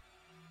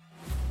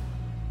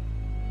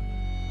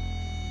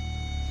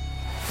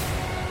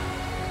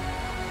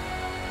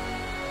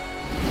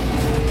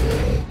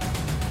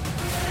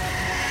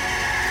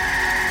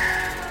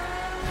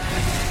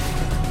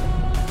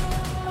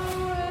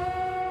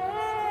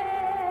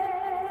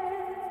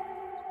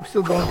 We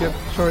still don't get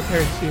short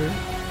hairs here.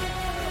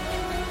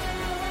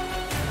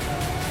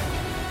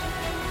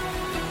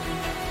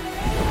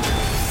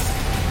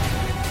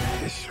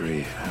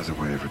 History has a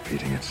way of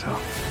repeating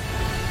itself.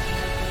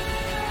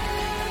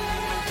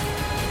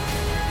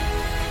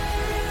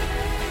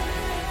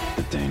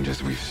 The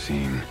dangers we've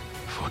seen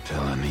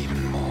foretell an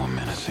even more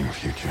menacing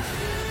future.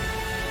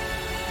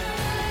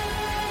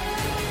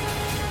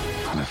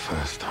 For the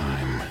first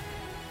time,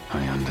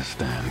 I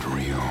understand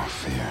real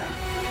fear.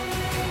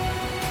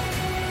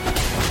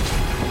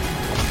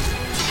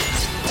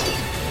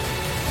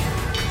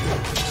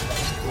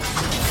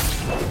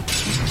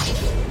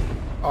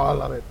 Oh, I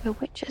love it. We're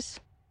witches.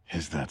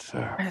 Is that so?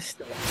 I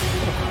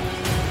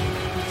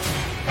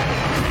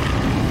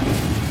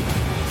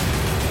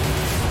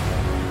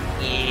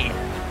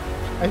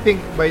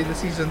think by the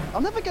season... I'll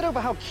never get over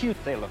how cute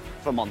they look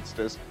for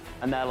monsters.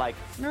 And they're like,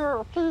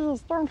 no,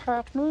 please, don't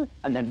hurt me.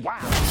 And then, wow.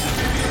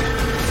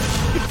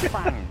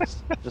 Fangs.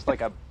 Just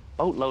like a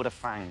boatload of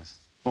fangs.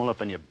 All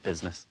up in your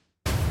business.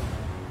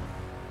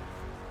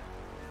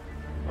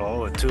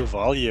 Oh, 2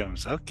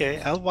 volumes. Okay,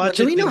 I'll watch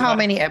Do it. we know how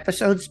many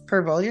episodes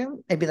per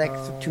volume? Maybe like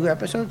 2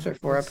 episodes or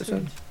 4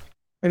 episodes?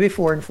 Maybe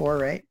 4 and 4,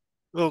 right?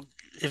 Well,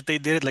 if they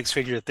did it like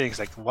Stranger Things,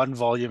 like 1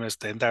 volume is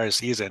the entire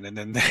season, and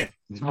then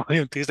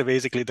volume 2 is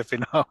basically the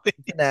finale.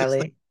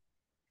 Finale.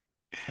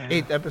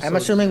 8 episodes. I'm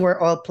assuming we're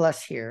all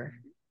plus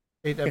here.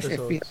 8 episodes.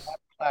 If we are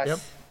plus, Yep,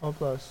 all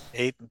plus.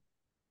 8.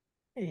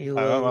 You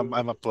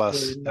I'm a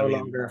plus. You're no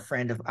longer a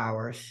friend of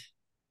ours.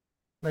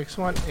 Next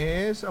one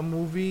is a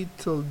movie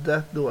Till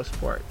Death Do Us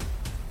Part.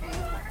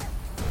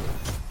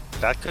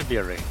 That could be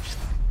arranged.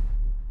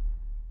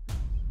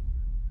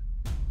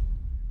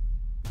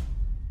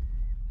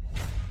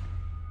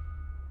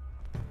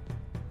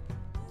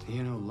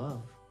 You know,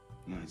 love,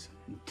 it's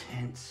an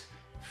intense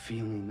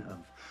feeling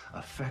of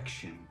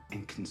affection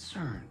and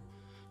concern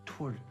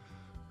toward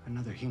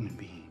another human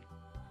being.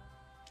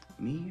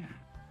 Me,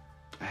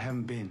 I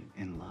haven't been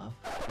in love.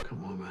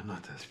 Come on, man,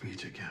 not that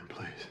speech again,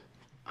 please.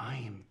 I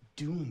am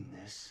doing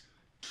this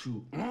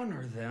to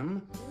honor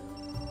them.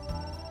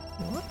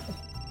 What?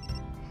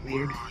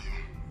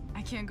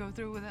 I can't go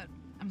through with it.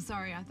 I'm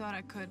sorry, I thought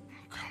I could.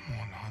 Come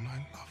on, hon,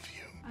 I love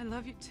you. I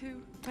love you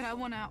too, but I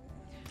want out.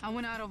 I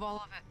want out of all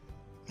of it.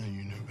 And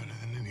you know better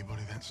than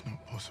anybody that's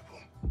not possible.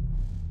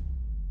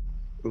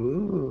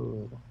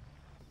 Ooh.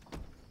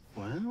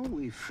 Well,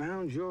 we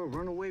found your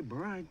runaway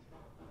bride.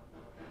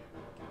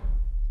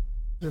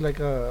 Is it like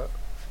a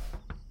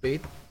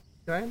bait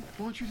kind?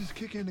 Why don't you just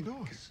kick in the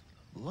doors?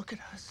 Look at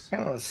us.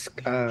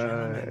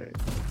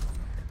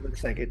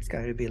 Looks like it's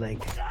got to be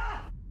like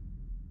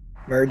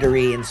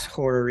murdery and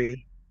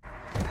horror-y.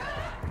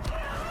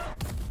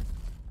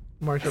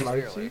 Martial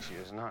arts. She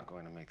is not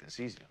going to make this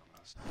easy on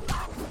us.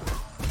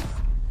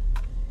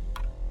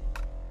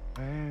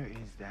 Where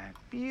is that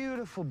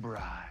beautiful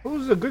bride?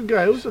 Who's the good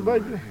guy? Who's the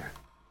bad guy?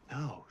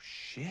 Oh,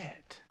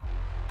 shit.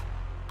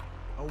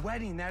 A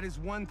wedding, that is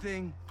one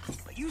thing.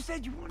 But you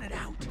said you wanted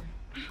out.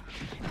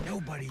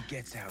 Nobody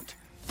gets out.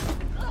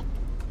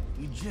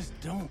 You just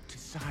don't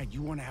decide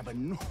you want to have a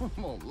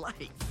normal life.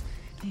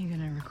 You're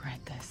gonna regret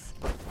this.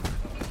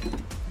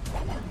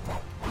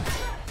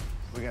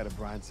 We got a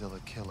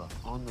bridezilla killer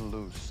on the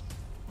loose.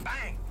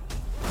 Bang!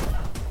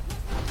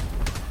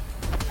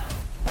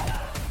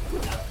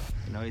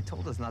 You know, he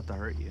told us not to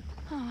hurt you.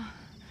 Oh,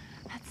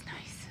 that's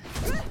nice.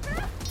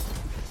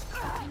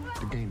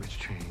 The game has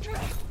changed.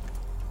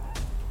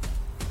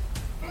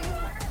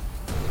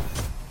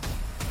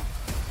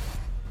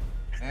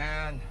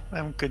 And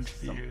I'm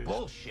confused.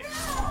 bullshit.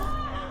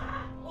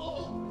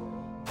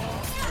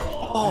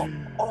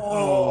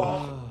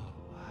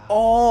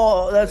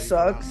 Oh, that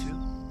sucks.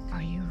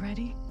 Are you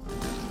ready?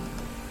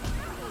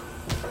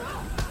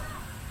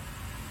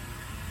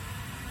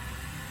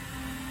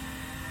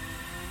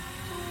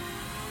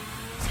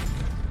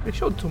 They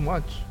showed too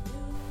much.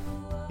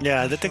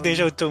 Yeah, I think they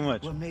showed too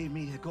much. What made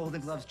me the Golden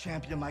Gloves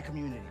champion of my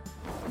community?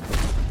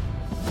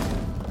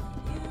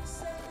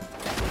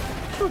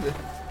 Showed it.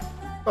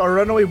 A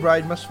runaway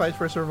bride must fight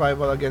for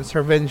survival against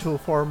her vengeful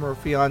former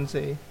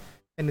fiance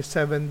and his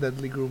 7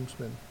 deadly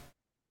groomsmen.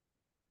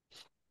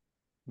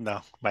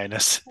 No,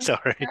 minus.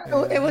 Sorry.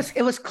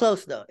 It was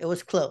close though. It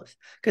was close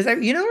because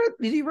do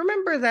you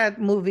remember that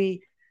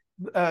movie,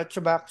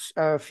 Chubax,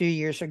 a few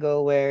years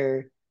ago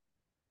where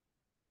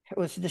it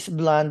was this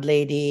blonde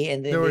lady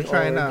and then They were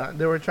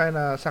trying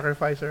to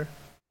sacrifice her.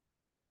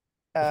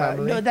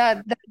 no,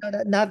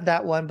 not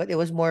that one, but it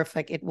was more of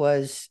like it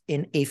was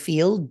in a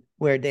field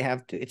where they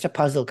have to. It's a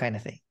puzzle kind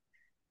of thing.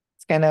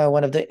 It's kind of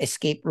one of the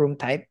escape room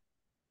type.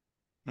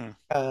 I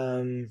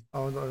don't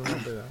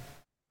remember that.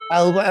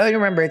 I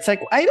remember. It's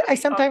like I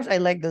sometimes I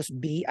like those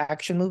B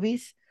action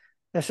movies.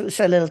 It's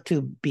a little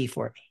too B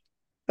for me.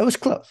 It was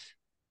close.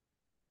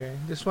 Okay,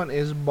 this one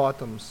is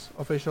Bottoms,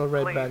 official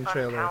Red Band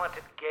trailer.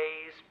 Talented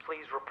gays,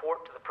 please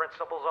report to the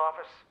principal's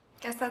office.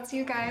 Guess that's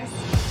you guys.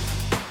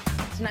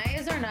 Tonight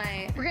is our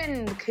night. We're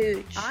getting the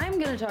cooch. I'm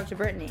gonna talk to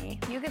Brittany.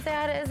 You can say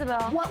hi to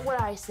Isabel. What would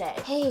I say?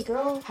 Hey,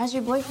 girl, how's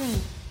your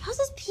boyfriend? How's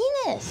his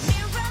penis?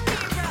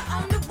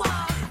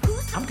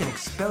 I'm gonna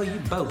expel you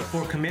both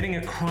for committing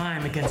a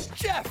crime against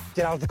Jeff.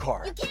 Get out of the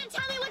car. You can't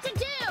tell me what to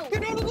do.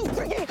 Get out of the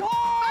freaking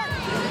car!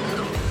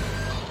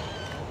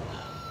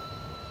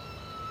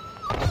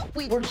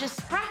 We were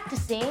just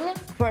practicing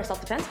for a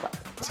self-defense club.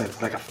 So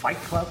it's like a fight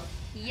club?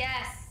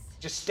 Yes.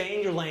 Just stay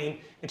in your lane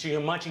until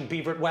you're munching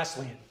beaver at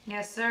Wesleyan.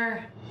 Yes,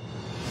 sir.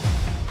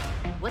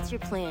 What's your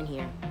plan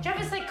here? Jeff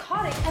is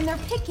psychotic, and they're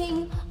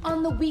picking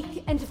on the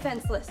weak and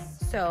defenseless.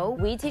 So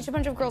we teach a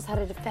bunch of girls how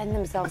to defend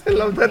themselves. I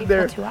love that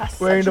they're to us.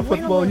 wearing the Such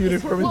football win-win.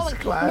 uniform in Well,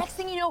 class. Next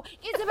thing you know,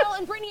 Isabel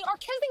and Brittany are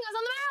kissing us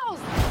on the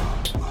mouth.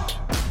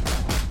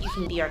 You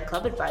can be our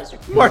club advisor.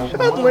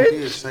 Marshawn Lynch.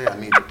 did say I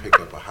need to pick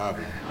up a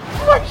hobby.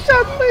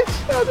 Marshawn Lynch,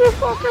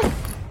 motherfucker.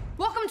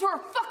 Welcome to our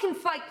fucking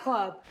fight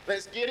club.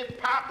 Let's get it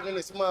popping in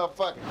this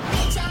motherfucker.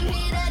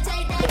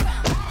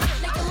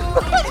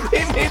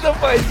 They made the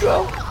fight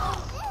club.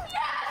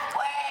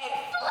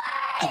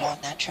 I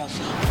want that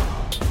trophy.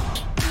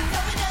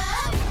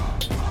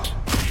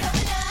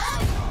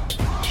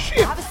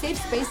 To have a safe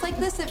space like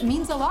this, it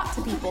means a lot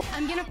to people.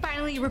 I'm gonna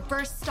finally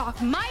reverse stalk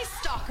my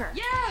stalker.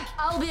 Yeah,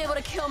 I'll be able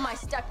to kill my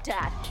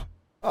stepdad.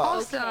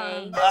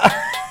 Awesome.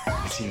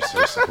 He seems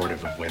so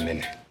supportive of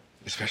women,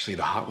 especially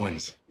the hot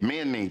ones.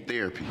 Men need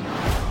therapy.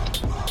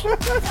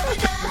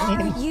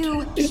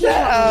 You.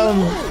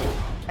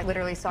 I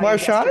literally saw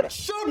Marshawn?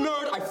 Shut up,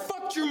 nerd! I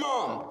fucked your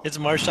mom! It's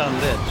Marshawn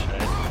Lynch,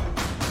 right?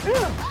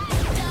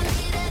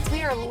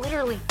 We are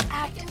literally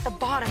at the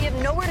bottom. We have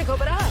nowhere to go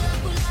but up.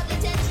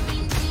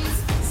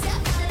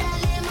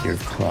 Your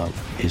club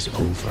is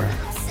over.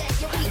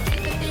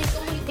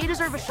 They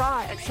deserve a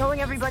shot at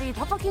showing everybody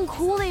how fucking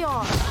cool they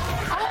are.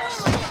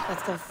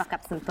 Let's go fuck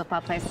up some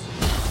football players.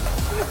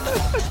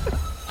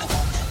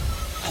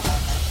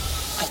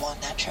 I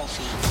want that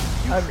trophy.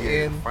 I'm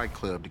in. Fight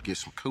club to get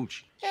some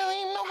coochie. You don't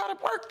even know how to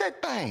work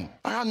that thing.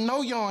 I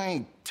know y'all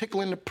ain't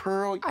tickling the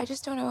pearl. I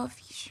just don't know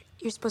if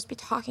you're supposed to be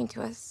talking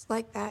to us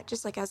like that,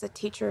 just like as a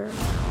teacher.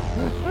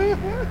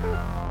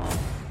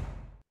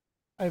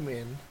 I'm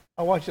in.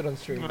 I'll watch it on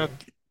stream.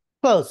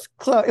 Close.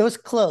 It was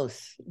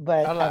close,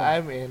 but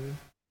I'm in.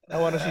 I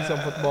want to see some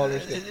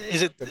footballers.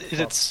 Is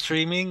it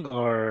streaming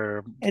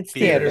or it's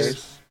theaters?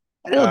 theaters.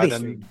 It'll be then-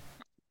 streamed.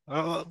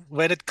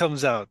 When it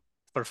comes out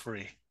for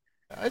free.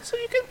 So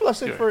you can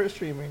plus it Sure. for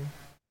streaming.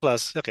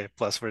 Plus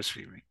for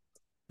streaming.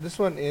 This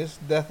one is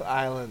Death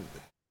Island.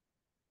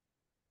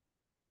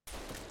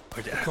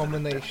 Or The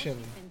culmination.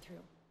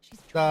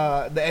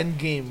 The end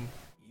game.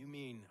 You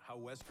mean how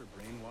Wesker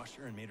brainwashed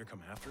her and made her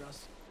come after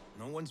us?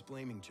 No one's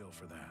blaming Jill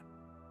for that.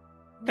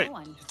 Hey,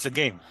 it's a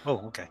game.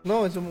 Oh, okay.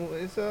 No, it's a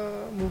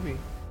movie.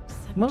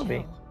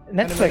 Movie.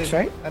 Netflix,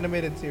 right?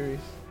 Animated series.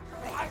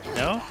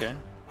 No, okay.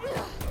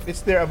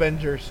 It's their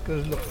Avengers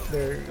because look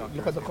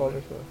at the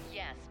colors.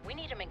 Yes, we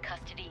need him in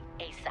custody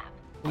ASAP.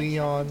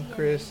 Leon,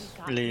 Chris,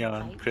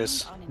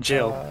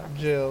 Jill.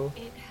 Jill,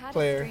 It had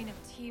Claire. a strain of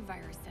T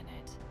virus in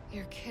it.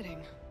 You're kidding.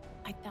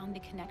 I found the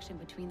connection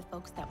between the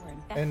folks that were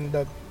infected. And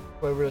that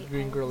whoever that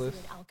green girl is.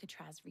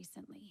 Alcatraz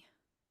recently.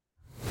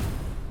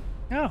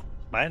 Oh,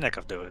 my neck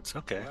of the woods.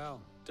 Okay. Well,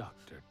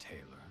 Dr.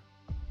 Taylor,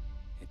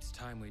 it's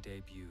time we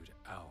debuted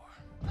our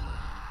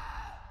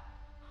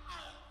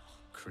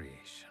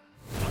creation.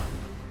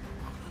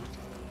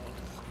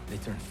 They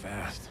turn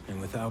fast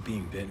and without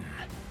being bitten.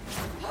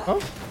 Huh?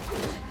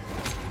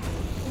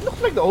 It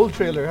looks like the old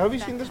trailer. Have you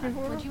seen this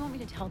before? What do you want me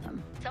to tell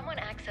them? Someone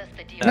accessed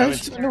the deal. No,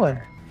 it's the new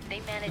one.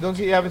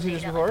 You haven't seen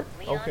this before?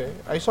 Okay.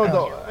 I saw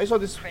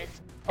this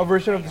a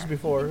version of this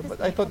before,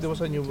 but I thought there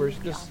was a new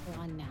version because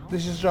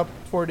this just dropped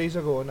 4 days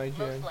ago on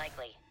IGN.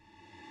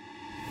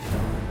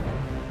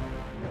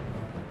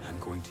 I'm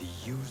going to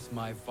use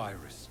my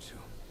virus to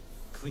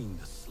clean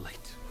the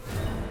slate.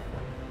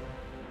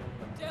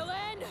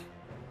 Dylan!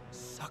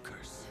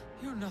 Suckers,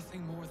 you're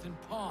nothing more than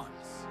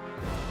pawns.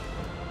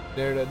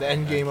 They're the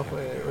end game of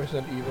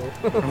Resident Evil.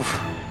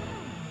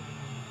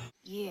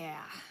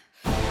 Yeah.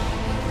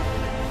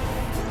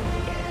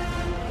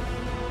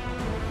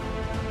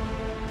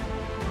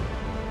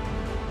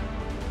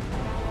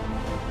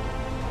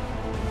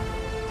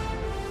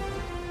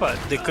 What?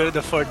 They couldn't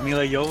afford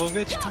Mila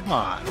Jovovich? Come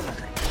on.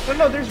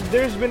 No,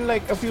 there's been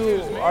like a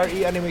few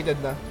RE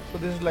animated na. So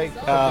this is like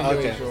a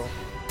okay.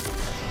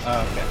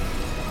 Okay.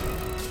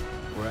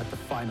 We're at the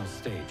final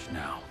stage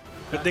now.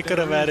 But they could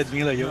have added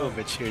Mila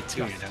Jovovich here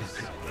too, you know.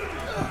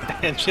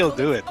 And she'll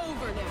do it.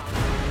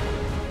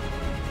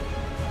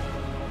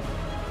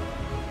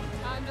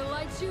 Time to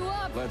light you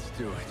up. Let's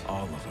do it,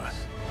 all of us.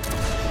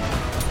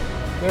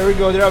 There we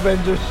go, their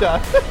Avengers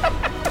shot.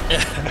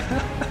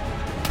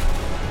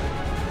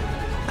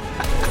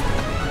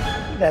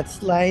 That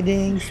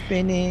sliding,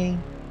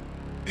 spinning.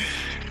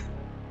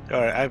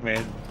 Alright, I'm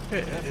in.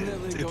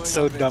 It's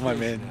so dumb,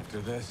 I'm in.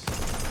 After this.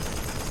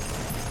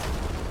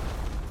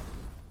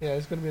 Yeah,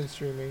 it's gonna be in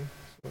streaming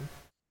soon.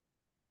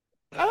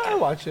 I'll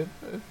watch it.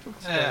 It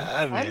looks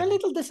fun. I'm a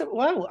little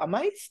Wow,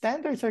 my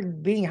standards are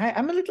being high.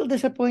 I'm a little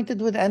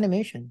disappointed with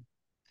animation.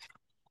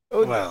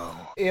 Oh,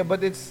 well, yeah,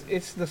 but it's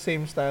the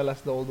same style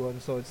as the old one,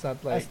 so it's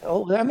not like.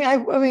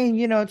 I mean,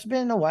 you know, it's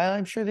been a while.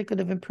 I'm sure they could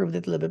have improved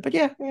it a little bit, but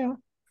yeah, you know.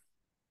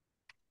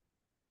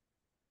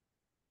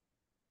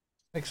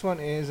 Next one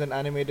is an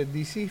animated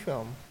DC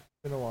film.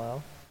 Been a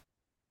while.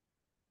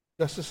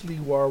 Justice League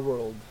War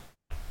World.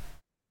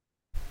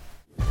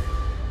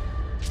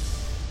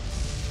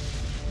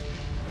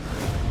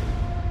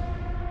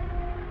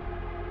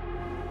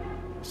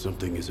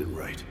 Something isn't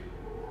right.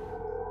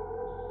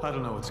 I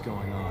don't know what's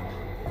going on.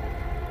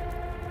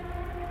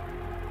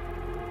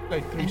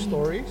 Like 3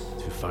 stories?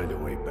 To find a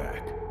way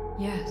back.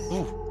 Yes.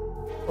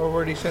 Or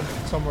were they sent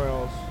somewhere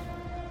else?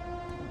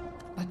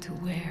 But to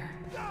where?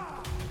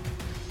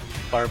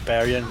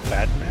 Barbarian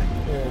Batman?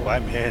 Oh,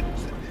 I'm in.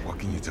 What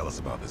can you tell us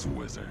about this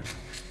wizard?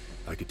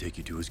 I could take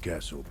you to his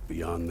castle.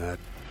 Beyond that,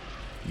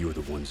 you're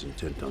the ones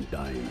intent on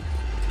dying.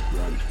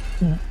 Run.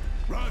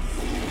 Run!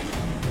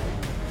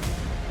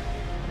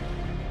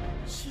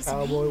 She's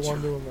Cowboy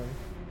Wonder Woman.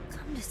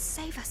 Come to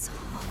save us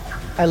all.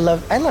 I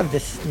love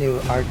this new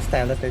art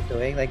style that they're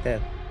doing, like the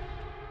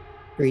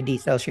 3D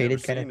cell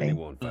shaded kind of thing.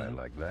 Won't fight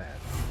like that.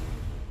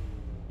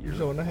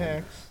 Zona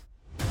Hex.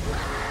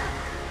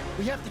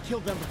 We have to kill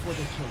them before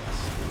they kill us.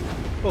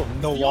 Oh,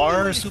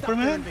 Noir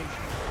Superman?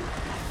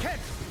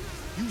 Kent,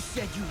 you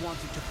said you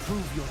wanted to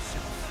prove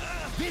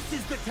yourself. This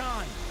is the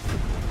time.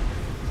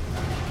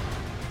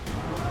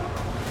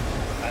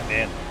 I'm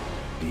in.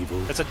 Evil.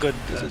 That's a good.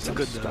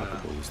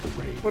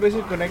 What is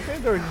it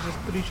connected or is it just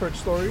 3 short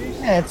stories?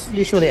 Yeah, it's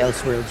usually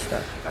Elseworld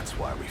stuff. That's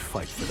why we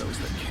fight for those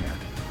that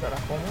can't.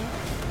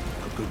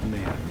 A good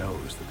man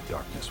knows that the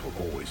darkness will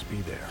always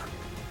be there,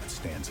 but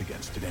stands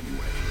against it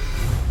anyway.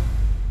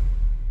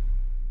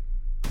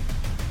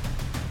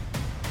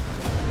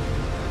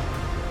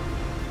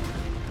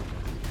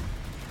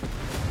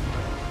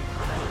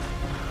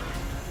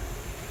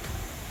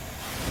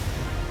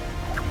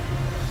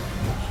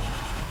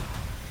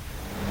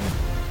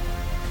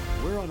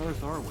 Where on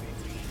Earth are we?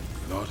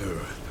 Not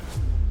Earth.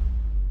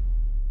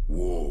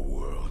 War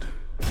World.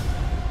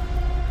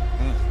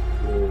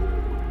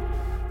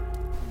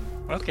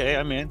 Okay,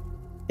 I'm in.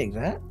 Think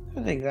that?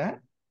 I think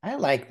that. I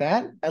like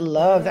that. I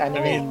love the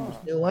animation. This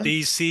new one.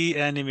 DC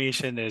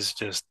animation is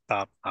just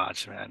top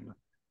notch, man.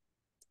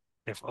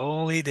 If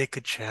only they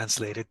could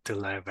translate it to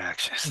live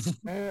action.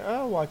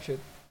 I'll watch it.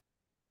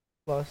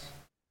 Plus.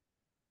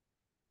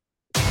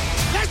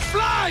 Let's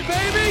fly,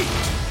 baby!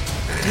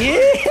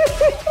 Yeah.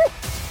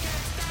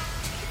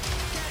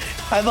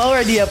 I'm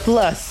already a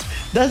plus.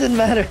 Doesn't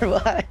matter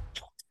why.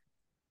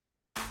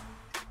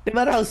 No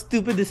matter how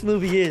stupid this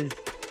movie is.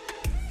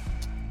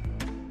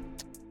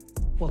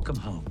 Welcome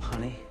home,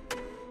 honey.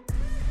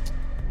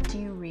 Do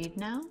you read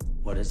now?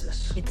 What is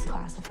this? It's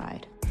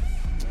classified.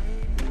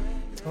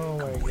 Oh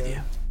my with god.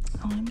 you.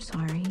 Oh, I'm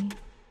sorry.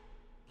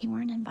 You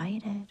weren't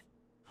invited.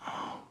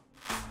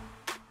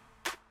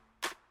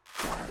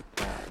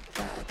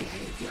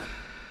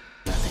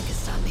 Nothing can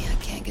stop me, I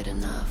can't get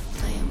enough.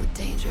 Playing with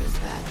danger is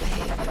bad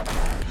behavior.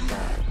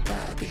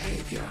 Bad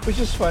behavior. Which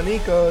is funny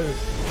because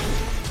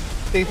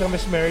Tatum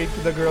is married to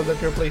the girl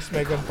that replaced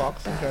Megan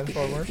Fox in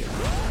Transformers.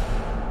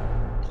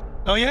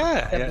 Oh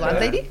yeah, That blonde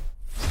lady?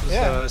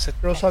 Yeah, is it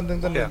Rose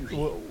Huntington Yeah.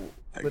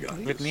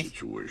 Whitley.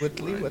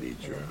 Whitney? What?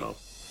 need your help.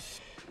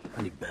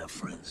 I need bad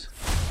friends.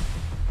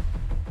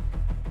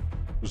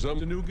 Was I'm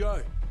the new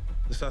guy?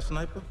 Is that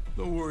sniper?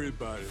 Don't worry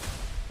about it.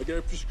 I got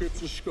a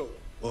prescription scope.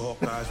 Well,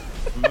 guys,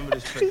 remember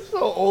this trick. He's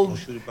so old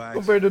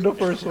compared to the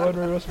first one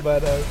where it was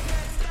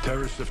badass.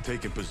 Terrorists have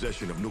taken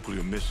possession of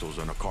nuclear missiles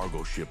on a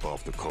cargo ship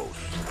off the coast.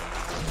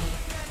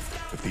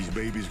 If these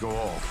babies go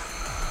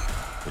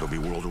off, it'll be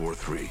World War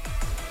III.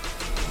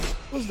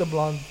 Who's the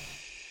blonde?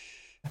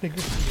 Andy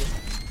Garcia.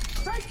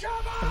 Take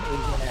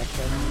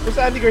cover! Was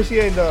Andy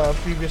Garcia in the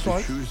previous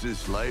one? Choose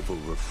this life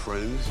over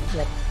friends,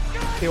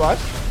 He what?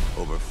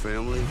 over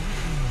family.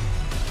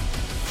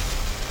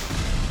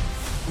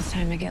 It's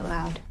time to get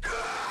loud.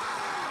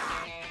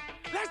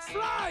 Let's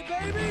fly,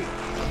 baby!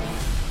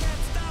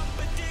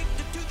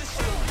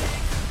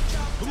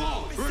 Come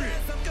on, bring it!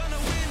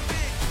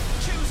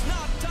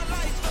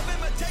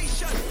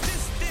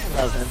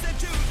 Love him.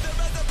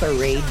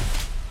 Parade.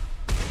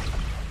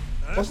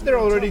 Wasn't there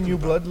already New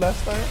Blood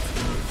last time?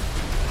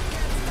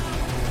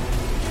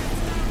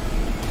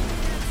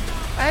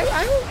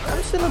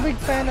 I'm still a big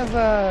fan of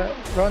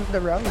Ronda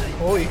Rousey.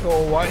 Oh,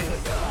 ikaw white.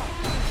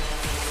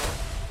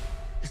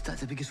 Is that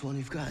the biggest one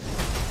you've got?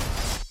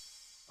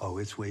 Oh,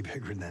 it's way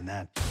bigger than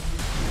that.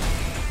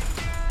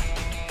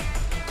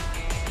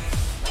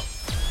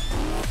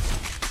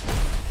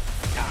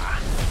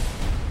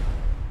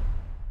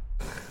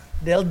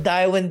 They'll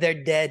die when they're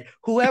dead.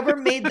 Whoever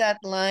made that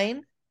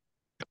line,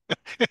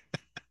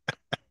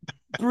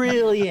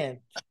 brilliant.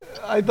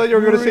 I thought you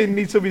were gonna say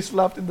needs to be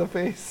slapped in the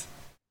face.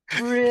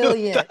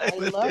 Brilliant. I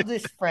love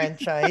this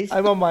franchise.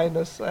 I'm a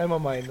minus. I'm a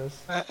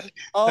minus.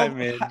 Oh, I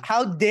mean-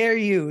 how dare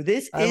you?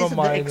 This I'm a is the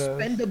minus.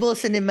 expendable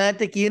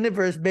cinematic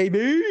universe,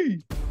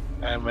 baby.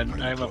 I'm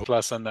a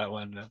plus on that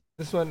one.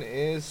 This one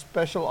is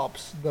Special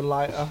Ops, the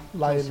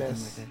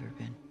Lioness.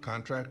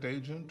 Contract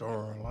agent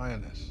or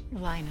lioness?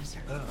 Lioness.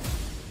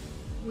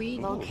 We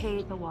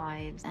locate the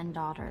wives and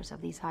daughters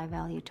of these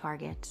high-value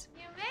targets.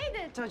 You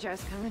made it! Told you I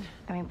was coming.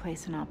 And we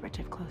place an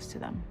operative close to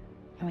them.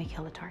 And we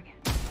kill the target.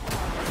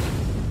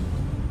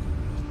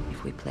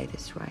 If we play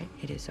this right,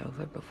 it is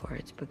over before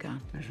it's begun.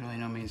 There's really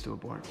no means to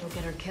abort. We'll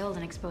get her killed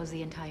and expose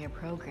the entire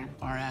program.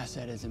 Our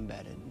asset is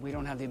embedded. We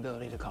don't have the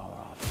ability to call her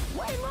off.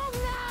 We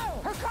move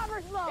now! Her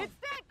cover's low! It's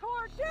that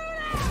core! Shoot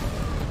it!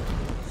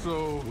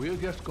 So we're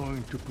just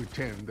going to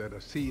pretend that a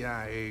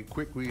CIA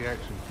quick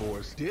reaction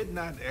force did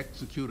not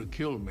execute a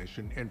kill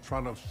mission in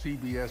front of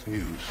CBS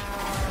News.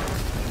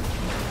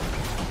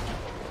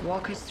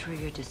 Walk us through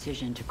your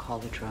decision to call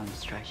the drone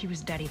strike. She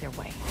was dead either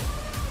way.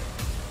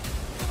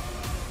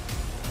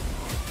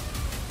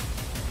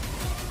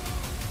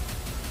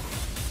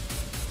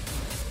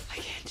 I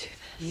can't do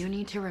this. You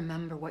need to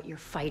remember what you're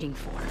fighting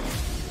for.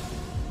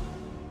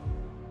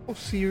 Oh,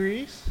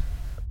 series?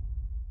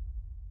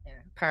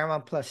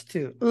 Paramount Plus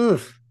 2.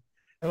 Oof.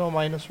 I'm a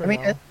minus right I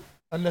mean, now.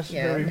 Unless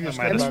yeah, the I'm reviews a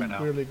come minus back right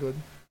now. really good.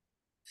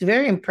 It's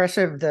very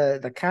impressive,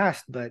 the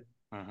cast, but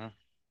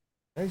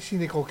I see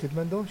Nicole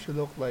Kidman though. She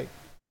look like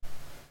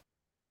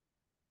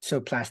so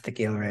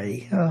plasticky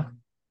already. Oh.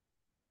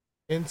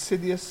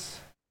 Insidious,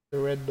 The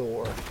Red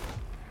Door.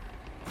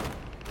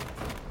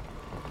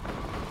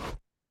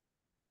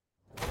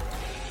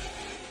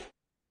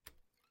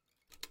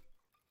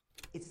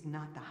 It's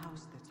not the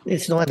house that's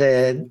It's the one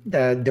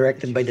that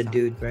directed by the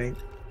dude, right?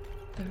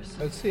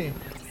 Let's see.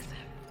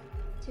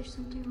 Is there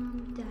something wrong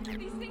with Daddy?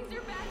 These things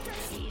are bad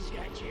for He's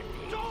got your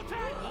feet.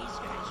 He's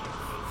got your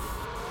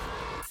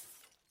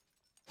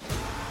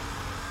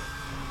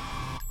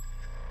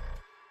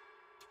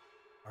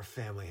Our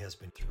family has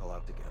been through a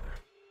lot together.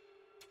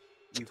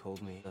 You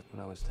told me that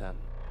when I was 10.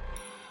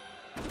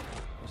 I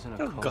was in a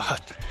Oh, coma,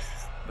 God.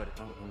 but I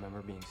don't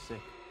remember being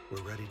sick.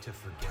 We're ready to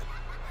forget.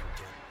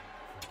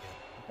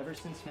 Ever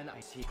since then, I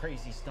see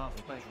crazy stuff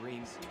in my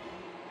dreams.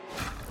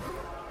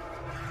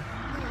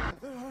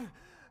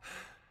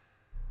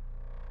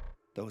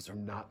 Those are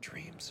not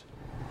dreams.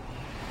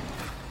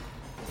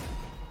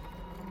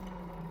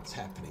 It's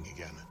happening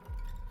again.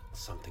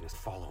 Something is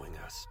following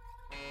us.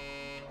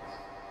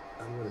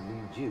 I'm gonna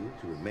need you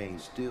to remain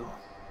still.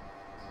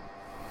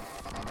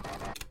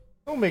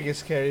 Don't make it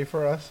scary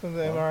for us in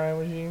the MRI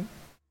machine.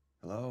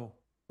 Hello?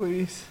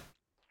 Please.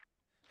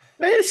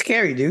 It's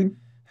scary, dude.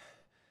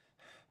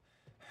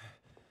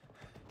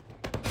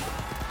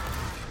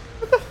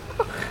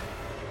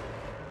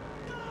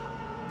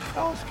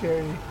 That was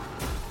scary.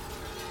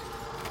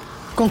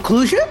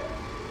 Conclusion?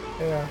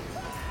 Yeah.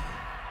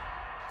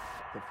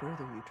 The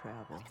further you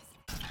travel,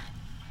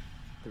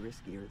 the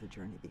riskier the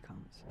journey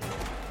becomes.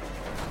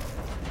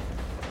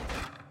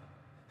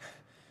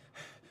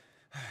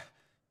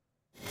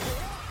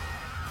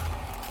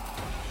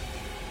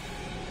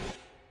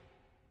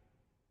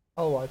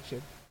 I'll watch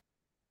it.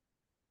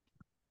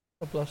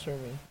 A plus for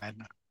me.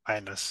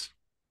 Minus.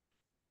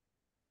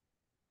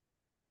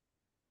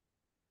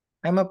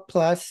 I'm a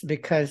plus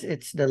because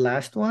it's the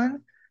last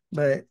one,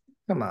 but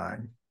come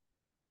on.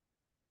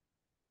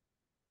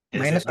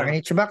 Minus are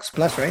each box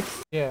plus, right?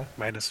 Yeah.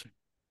 Minus.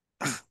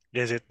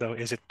 Is it though?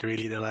 Is it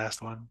really the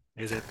last one?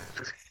 Is it?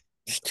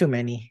 There's too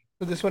many.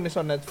 So this one is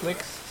on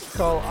Netflix.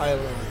 Skull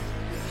Island.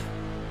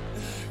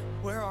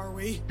 Where are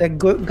we? The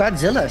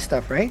Godzilla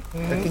stuff, right?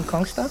 The King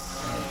Kong stuff?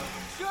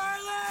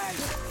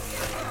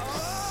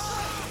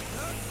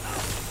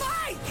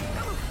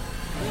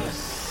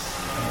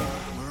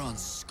 We're on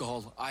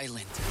Skull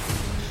Island.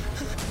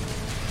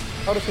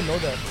 How does he know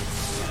that?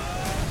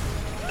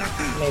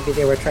 Maybe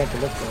they were trying to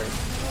look for it.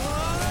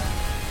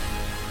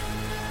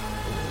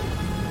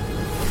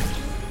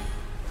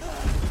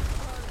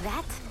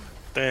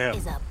 That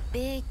is a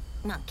big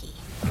monkey.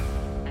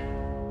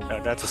 No,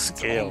 that's a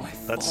scale.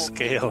 That's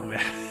scale,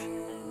 man.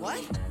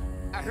 What?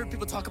 I heard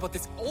people talk about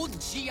this old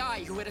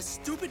GI who had a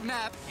stupid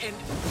map and...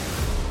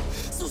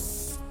 So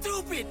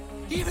stupid!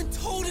 He even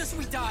told us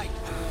we died!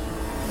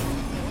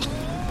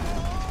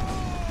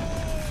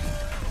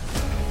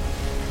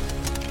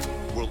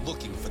 We're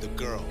looking for the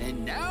girl.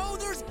 And now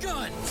there's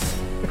guns!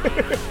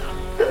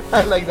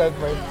 I like that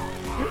part.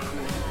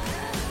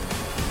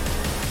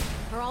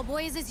 Are all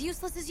boys as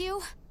useless as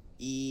you?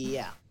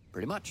 Yeah,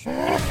 pretty much.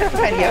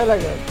 I like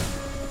that.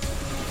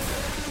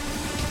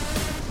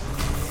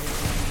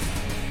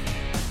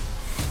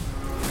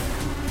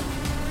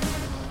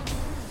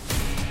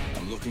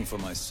 I'm looking for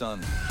my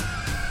son.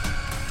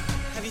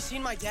 Have you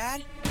seen my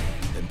dad?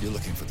 And you're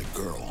looking for the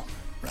girl,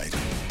 right?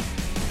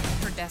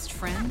 Her best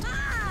friend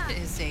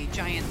is a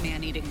giant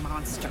man-eating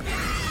monster.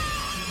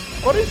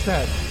 What is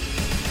that?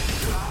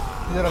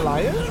 Is it a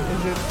lion?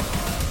 Is it?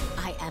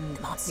 I am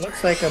the monster.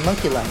 Looks like a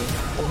monkey lion.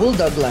 A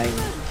bulldog lion.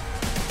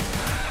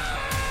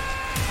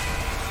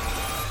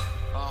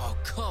 Oh,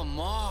 come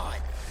on!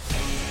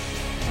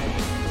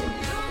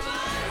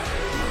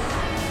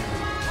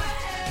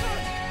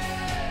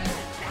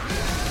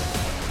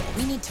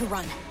 We need to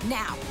run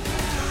now.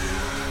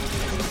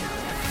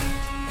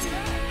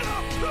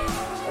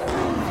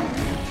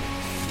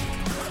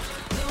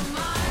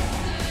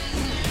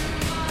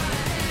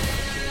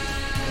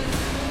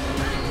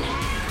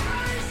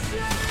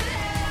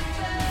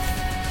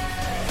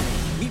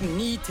 We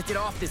need to get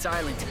off this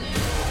island.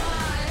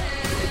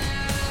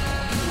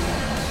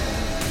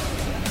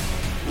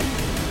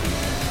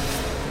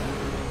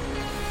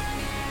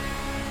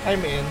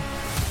 I'm in.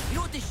 You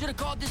know what they should have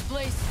called this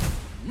place?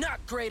 Not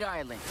Great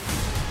Island.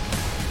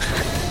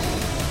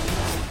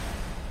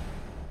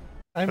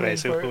 I'm Okay, in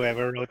so for,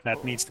 whoever wrote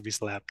that needs to be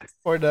slapped.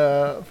 for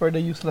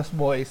the useless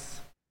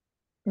boys.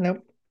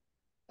 Nope.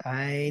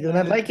 I do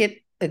not like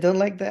it. I don't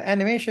like the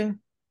animation.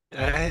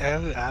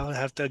 I will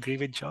have to agree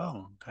with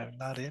John. I'm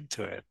not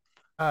into it.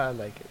 I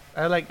like it.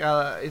 I like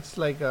it's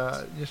like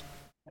just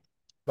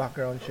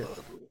background shit.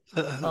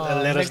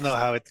 Let us next- know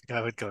how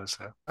it goes.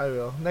 Huh? I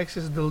will. Next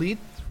is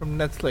Delete from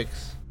Netflix.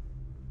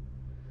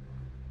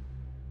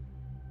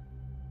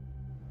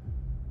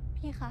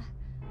 พี่คะ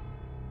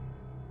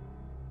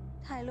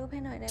ถ่ายรูปให้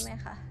หน่อยได้ไหม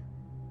คะ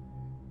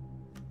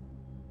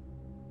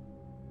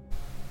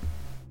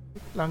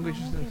Language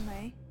is this?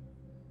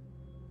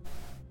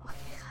 โอ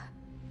เคค่ะ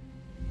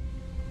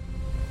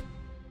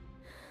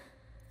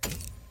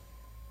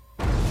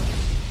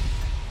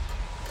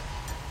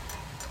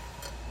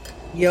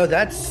Yo,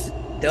 that's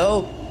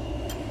dope.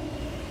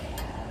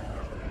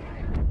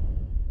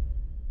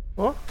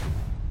 What?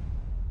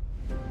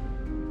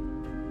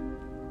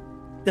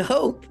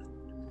 Dope.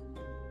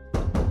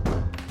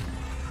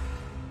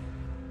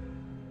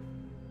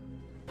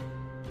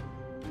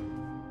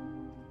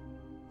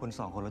 คุณ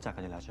สองคนรู้จักกั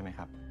นอยู่แล้วใช่ไหมค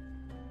รับ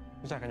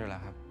รู้จักกันอยู่แล้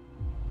วครับ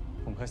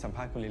ผมเคยสัมภ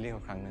าษณ์คุณลิลลี่เข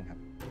าครั้งหนึ่งครับ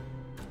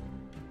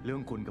เรื่อ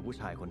งคุณกับผู้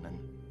ชายคนนั้น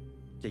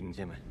จริงใ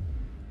ช่ไหม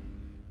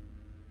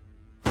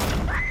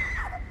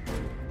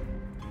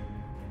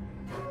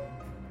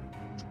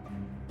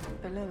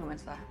ไปเลิกกับมัน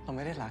ซะ เราไ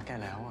ม่ได้รักแก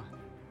แล้วอ่ะ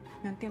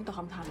งั้นเตรียมตัวค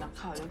ำถามนัก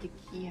ข่าวเรื่องกิ๊ก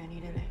กี้นี่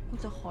ได้เลย กู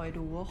จะคอย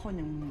ดูว่าคนอ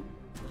ย่างมึง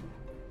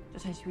จะ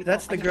ใช้ชีวิต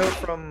That's the girl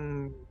from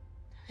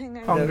ยังไง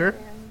Hunger.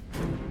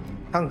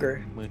 Hunger.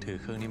 มือถือ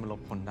เครื่องนี้มันล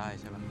บคนได้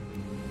ใช่ปะ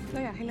เร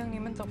าอยากให้เรื่อง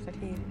นี้มันจบสัก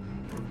ที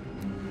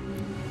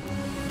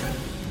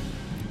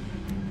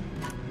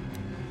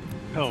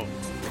Oh.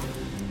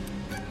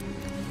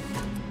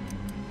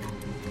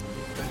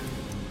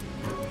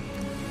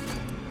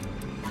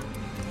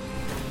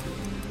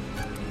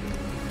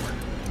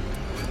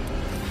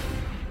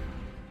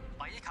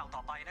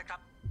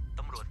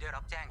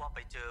 รับแจ้งว่าไป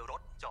เจอร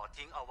ถจอด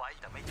ทิ้งเอาไว้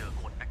แต่ไม่เจอ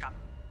คนนะครับ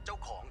เจ้า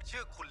ของ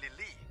ชื่อคุณลิล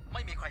ลี่ไ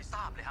ม่มีใครทร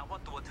าบเลยฮะว่า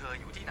ตัวเธอ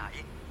อยู่ที่ไหน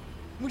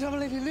มึงทำอะ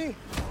ไรลิลลี่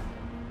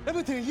แล้ว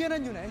มือถือเฮี้ยนั่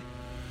นอยู่ไหน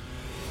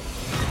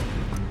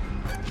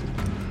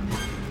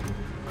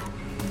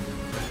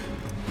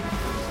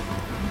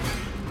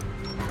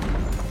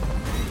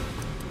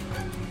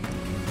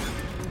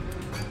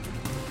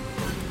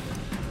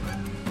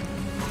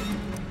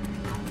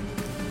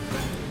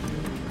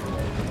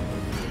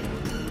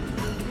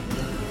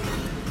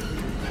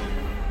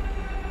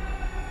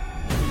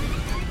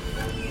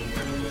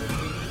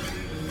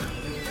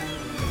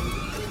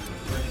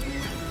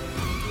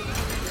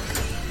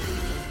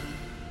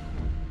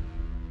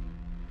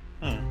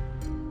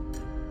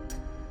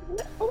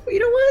Oh,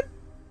 you know what?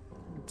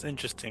 It's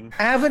interesting.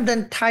 I haven't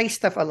done Thai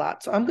stuff a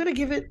lot, so I'm gonna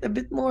give it a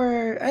bit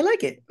more. I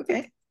like it.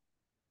 Okay.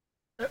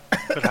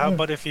 But how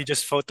about if you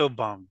just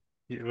photobomb?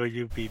 Will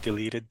you be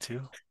deleted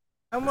too?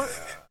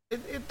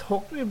 It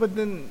hooked me, but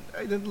then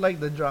I didn't like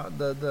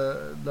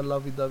the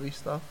lovey-dovey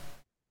stuff.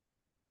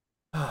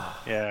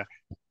 Yeah.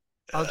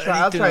 I'll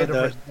try the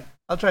first.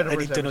 I'll try the I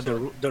first need to know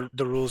episode.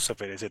 the rules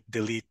of it. Is it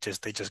delete?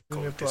 They just go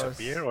Junior Plus.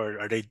 disappear, or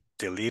are they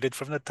deleted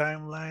from the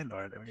timeline?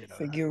 Or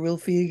We'll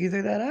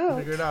figure that out.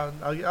 Figure it out.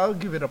 I'll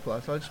give it a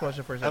plus. I'll just watch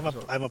the first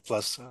episode. I'm a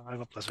plus.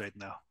 I'm a plus right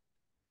now.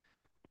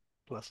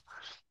 Plus.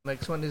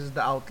 Next one is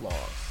The Outlaws.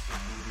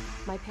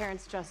 My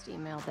parents just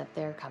emailed that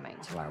they're coming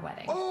to our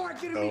wedding. Oh, I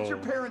get to meet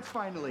your parents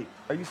finally.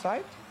 Are you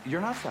psyched?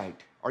 You're not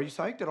psyched. Are you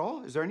psyched at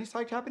all? Is there any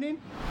psych happening?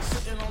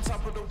 Sitting on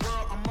top of the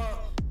world, I'm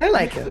up. I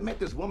like Have it. met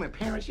this woman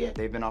parents yet?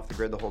 They've been off the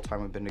grid the whole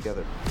time we've been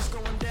together. What's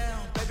going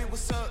down? Baby,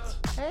 what's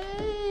up?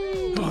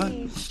 Hey!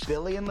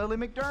 Billy and Lily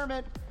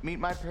McDermott. Meet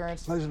my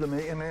parents. Pleasure to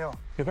meet you, Neil.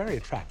 You're very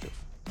attractive.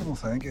 Well,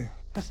 thank you.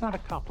 That's not a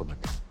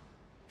compliment.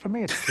 For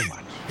me, it's too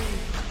much.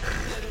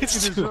 You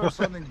deserve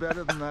something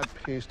better than that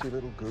pasty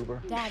little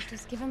goober. Dad,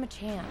 just give him a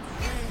chance.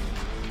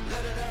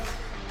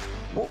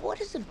 Well, what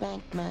does a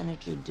bank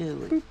manager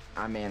do?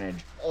 I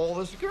manage all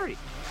the security.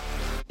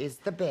 Is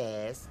the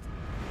best.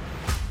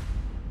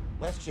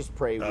 Let's just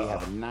pray we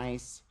have a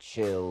nice,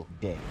 chill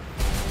day.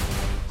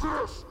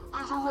 This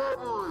is a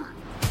robbery.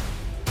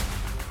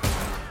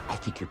 I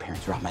think your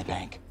parents robbed my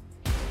bank.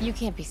 You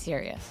can't be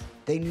serious.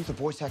 They knew the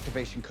voice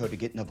activation code to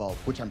get in the vault,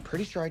 which I'm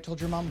pretty sure I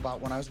told your mom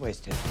about when I was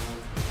wasted.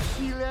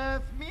 She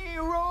left me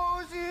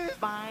roses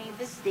By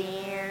the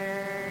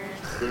stairs.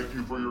 Thank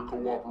you for your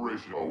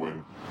cooperation,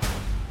 Owen.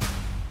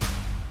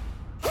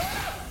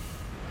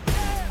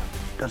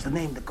 Does the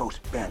name the Ghost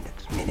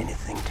Bandits mean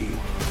anything to you?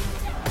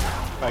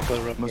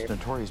 Most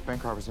notorious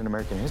bank robbers in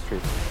American history.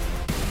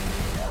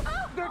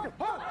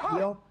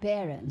 Your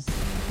parents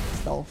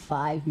stole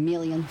 $5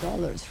 million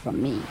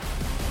from me.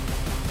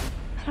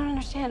 I don't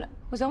understand.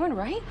 Was Owen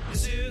right?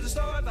 This is a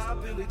story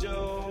about Billy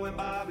Joe and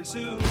Bobby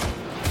Sue.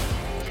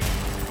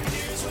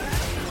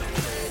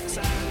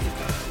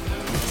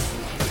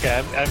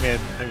 Okay, I'm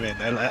in.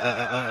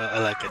 I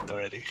like it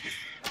already.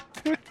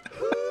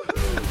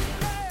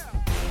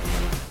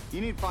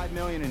 You need $5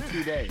 million in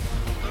 2 days.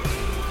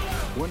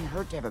 Wouldn't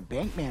hurt to have a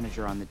bank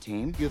manager on the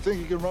team. You think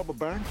you can rob a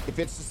bank? If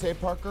it's to say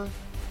Parker,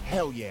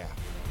 hell yeah.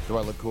 Do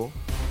I look cool?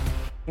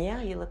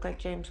 Yeah, you look like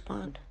James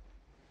Bond.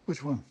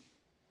 Which one?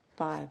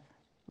 5.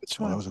 Which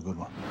one? That was a good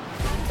one.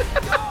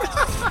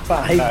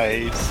 5.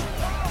 Nice.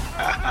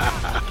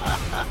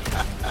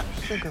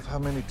 Just think of how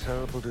many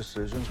terrible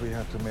decisions we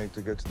had to make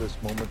to get to this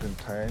moment in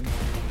time.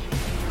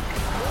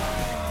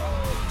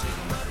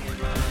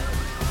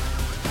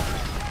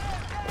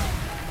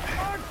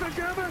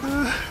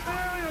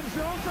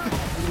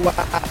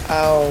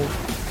 Wow.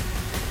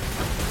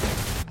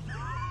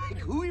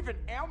 Who even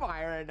am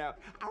I right now?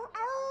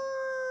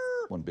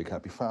 One big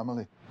happy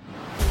family.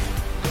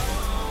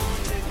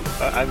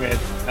 I'm in.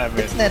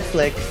 It's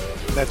Netflix.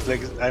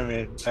 I'm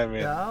in.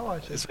 Yeah, I'll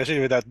watch it. Especially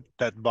with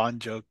that Bond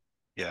joke.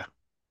 Yeah,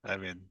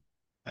 I'm in.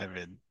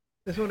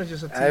 This one is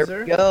just a There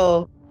teaser. we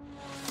go.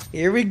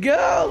 Here we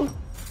go.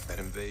 That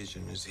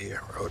invasion is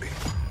here, Rhodey.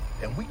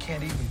 And we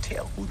can't even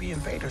tell who the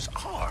invaders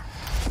are.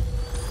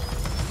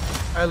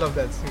 I love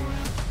that scene.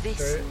 This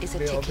is a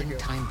They all ticking together.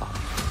 time bomb.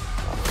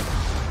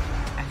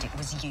 And it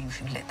was you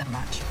who lit the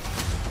match.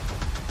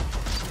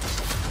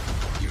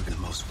 You're the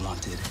most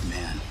wanted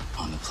man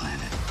on the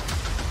planet.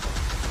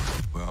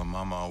 Well,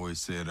 Mama always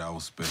said I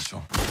was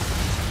special.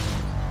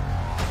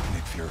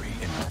 Nick Fury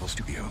in Marvel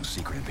Studios'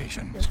 Secret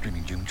Invasion,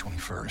 streaming June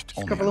 21st.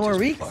 Only couple on more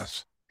Disney weeks.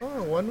 Plus.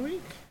 Oh, 1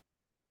 week?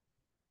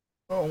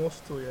 Oh,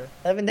 almost 2, yeah.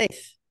 7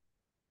 days.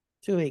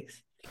 2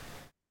 weeks.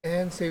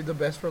 And save the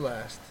best for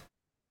last.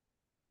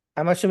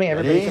 I'm assuming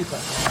everybody's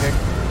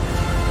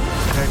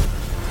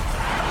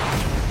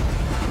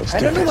I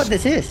don't know what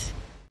this is.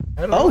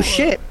 I don't know. Oh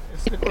shit.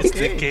 It's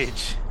Nick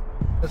Cage.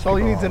 That's all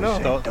you need to know.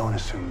 Don't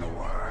assume the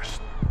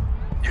worst.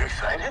 You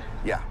excited?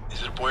 Yeah.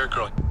 Is it a boy or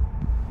girl?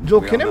 Joe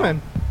We all know.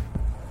 Kinnaman.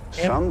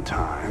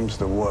 Sometimes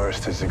the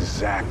worst is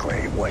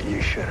exactly what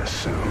you should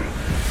assume.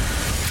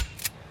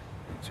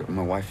 So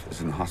my wife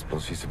is in the hospital.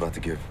 She's about to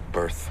give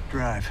birth.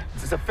 Drive.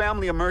 This is a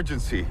family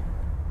emergency.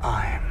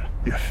 I'm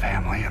your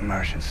family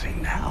emergency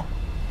now.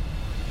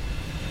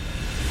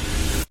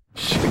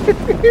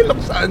 He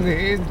looks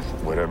unhinged.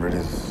 Whatever it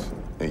is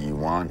that you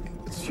want,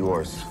 it's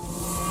yours.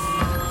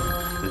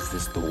 Is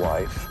this the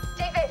wife?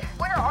 David,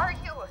 where are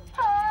you?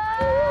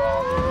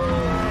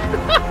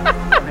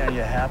 Are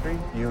you happy?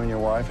 You and your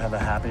wife have a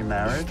happy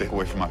marriage? Stay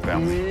away from my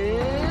family.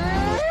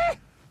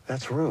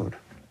 That's rude.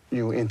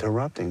 You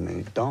interrupting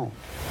me. Don't.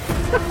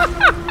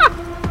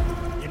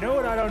 You know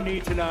what I don't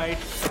need tonight?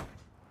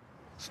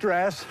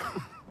 Stress.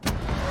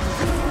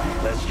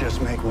 Let's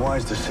just make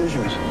wise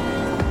decisions.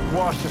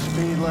 Watch the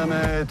speed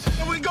limit.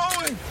 Where are we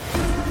going?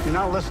 You're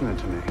not listening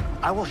to me.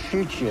 I will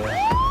shoot you.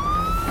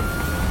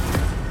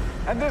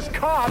 And this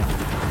cop.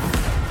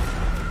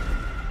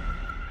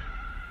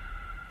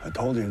 I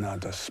told you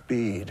not to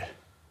speed.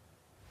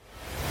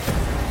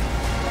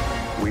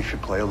 We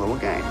should play a little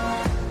game.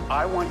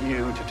 I want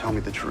you to tell me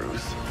the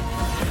truth.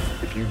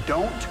 If you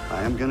don't,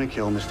 I am gonna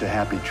kill Mr.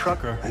 Happy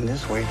Trucker and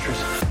this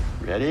waitress.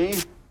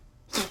 Ready?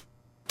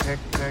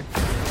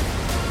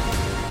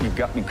 You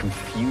got me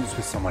confused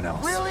with someone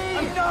else. Really?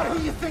 I'm not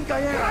who you think I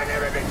am. I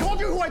never even told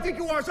you who I think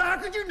you are, so how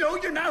could you know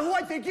you're not who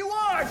I think you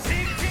are?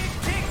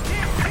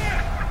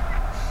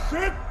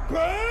 Sit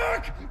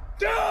back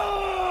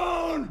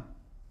down!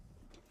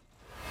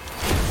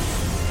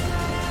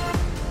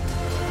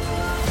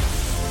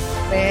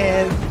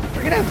 Man,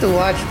 we're gonna have to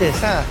watch this,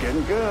 huh?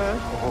 Getting good.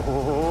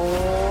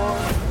 Oh.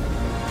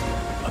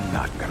 I'm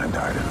not gonna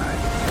die tonight.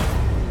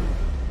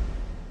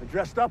 I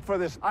dressed up for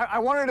this. I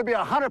wanted to be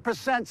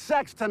 100%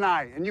 sex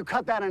tonight, and you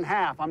cut that in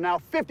half. I'm now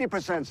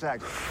 50%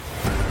 sex.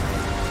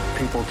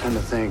 People tend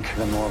to think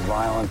the more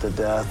violent the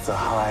death, the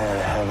higher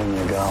to heaven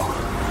you go.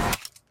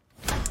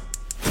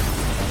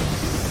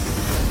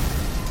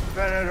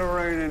 Better to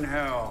rain in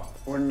hell.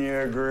 Wouldn't you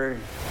agree?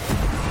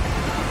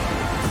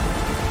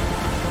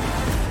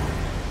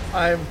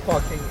 I'm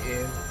fucking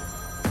in.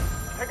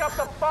 Pick up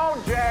the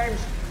phone, James.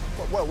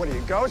 What are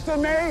you,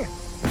 ghosting me?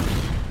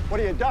 What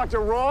are you,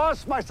 Dr.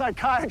 Ross, my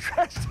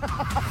psychiatrist?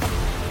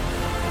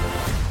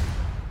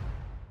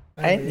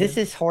 This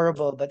is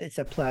horrible, but it's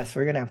a plus.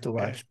 We're gonna have to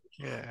watch.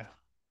 Yeah.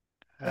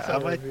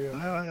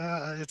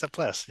 a it's a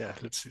plus. Yeah.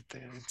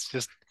 It's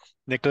just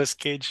Nicolas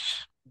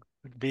Cage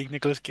being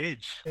Nicolas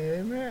Cage.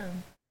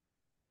 Amen.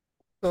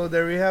 So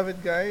there we have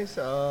it, guys.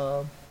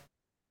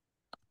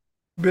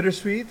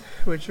 Bittersweet,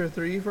 Witcher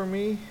 3 for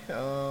me.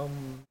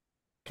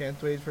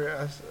 Can't wait for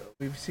us.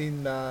 We've seen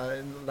in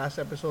the last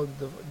episode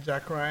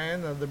Jack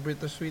Ryan, the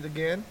bittersweet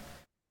again.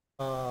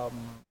 What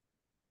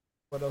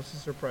else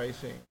is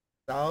surprising?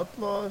 The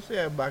Outlaws,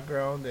 yeah,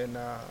 background, and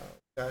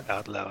got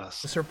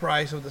Outlaws. the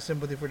surprise of the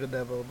Sympathy for the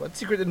Devil. But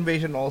Secret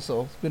Invasion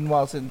also. It's been a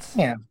while since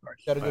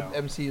got a good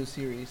MCU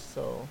series.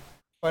 So,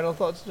 final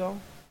thoughts,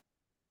 John?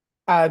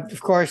 Of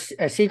course,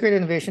 Secret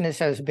Invasion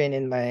has been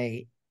in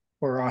my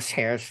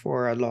crosshairs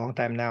for a long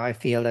time now. I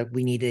feel that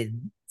we needed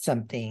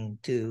something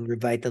to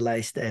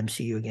revitalize the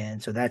MCU again.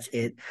 So that's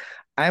it.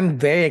 I'm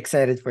very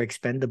excited for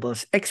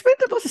Expendables.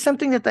 Expendables is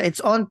something that it's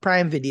on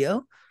Prime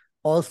Video,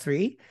 all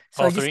three.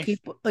 So I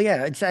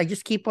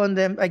just keep on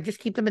them. I just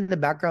keep them in the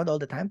background all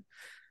the time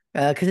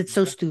because it's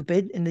so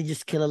stupid and they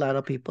just kill a lot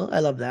of people. I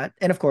love that.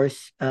 And of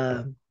course,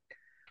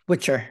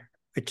 Witcher.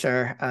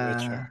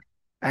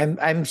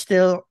 I'm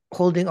still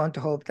holding on to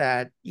hope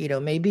that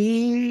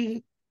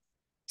maybe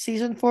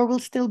season 4 will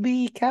still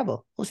be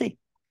Cavill. We'll see.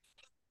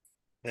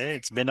 Hey,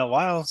 it's been a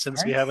while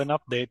since we have an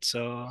update,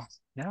 so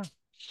yeah.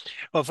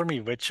 Well, for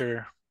me,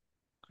 Witcher,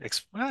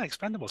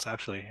 Expendables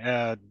actually,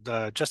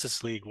 the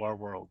Justice League War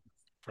World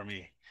for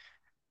me,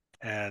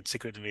 and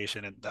Secret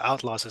Invasion and the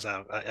Outlaws is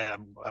out.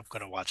 I'm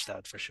gonna watch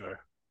that for sure.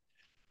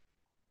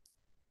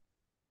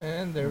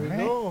 And there we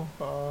go.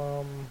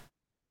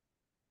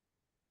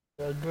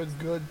 A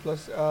good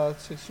plus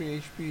 60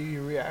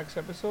 HP reacts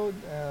episode.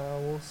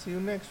 We'll see you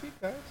next week,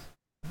 guys.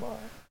 Bye.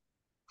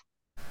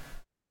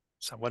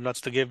 Someone wants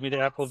to give me the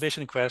Apple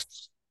Vision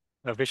Quest,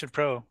 Vision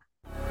Pro.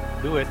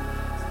 Do it.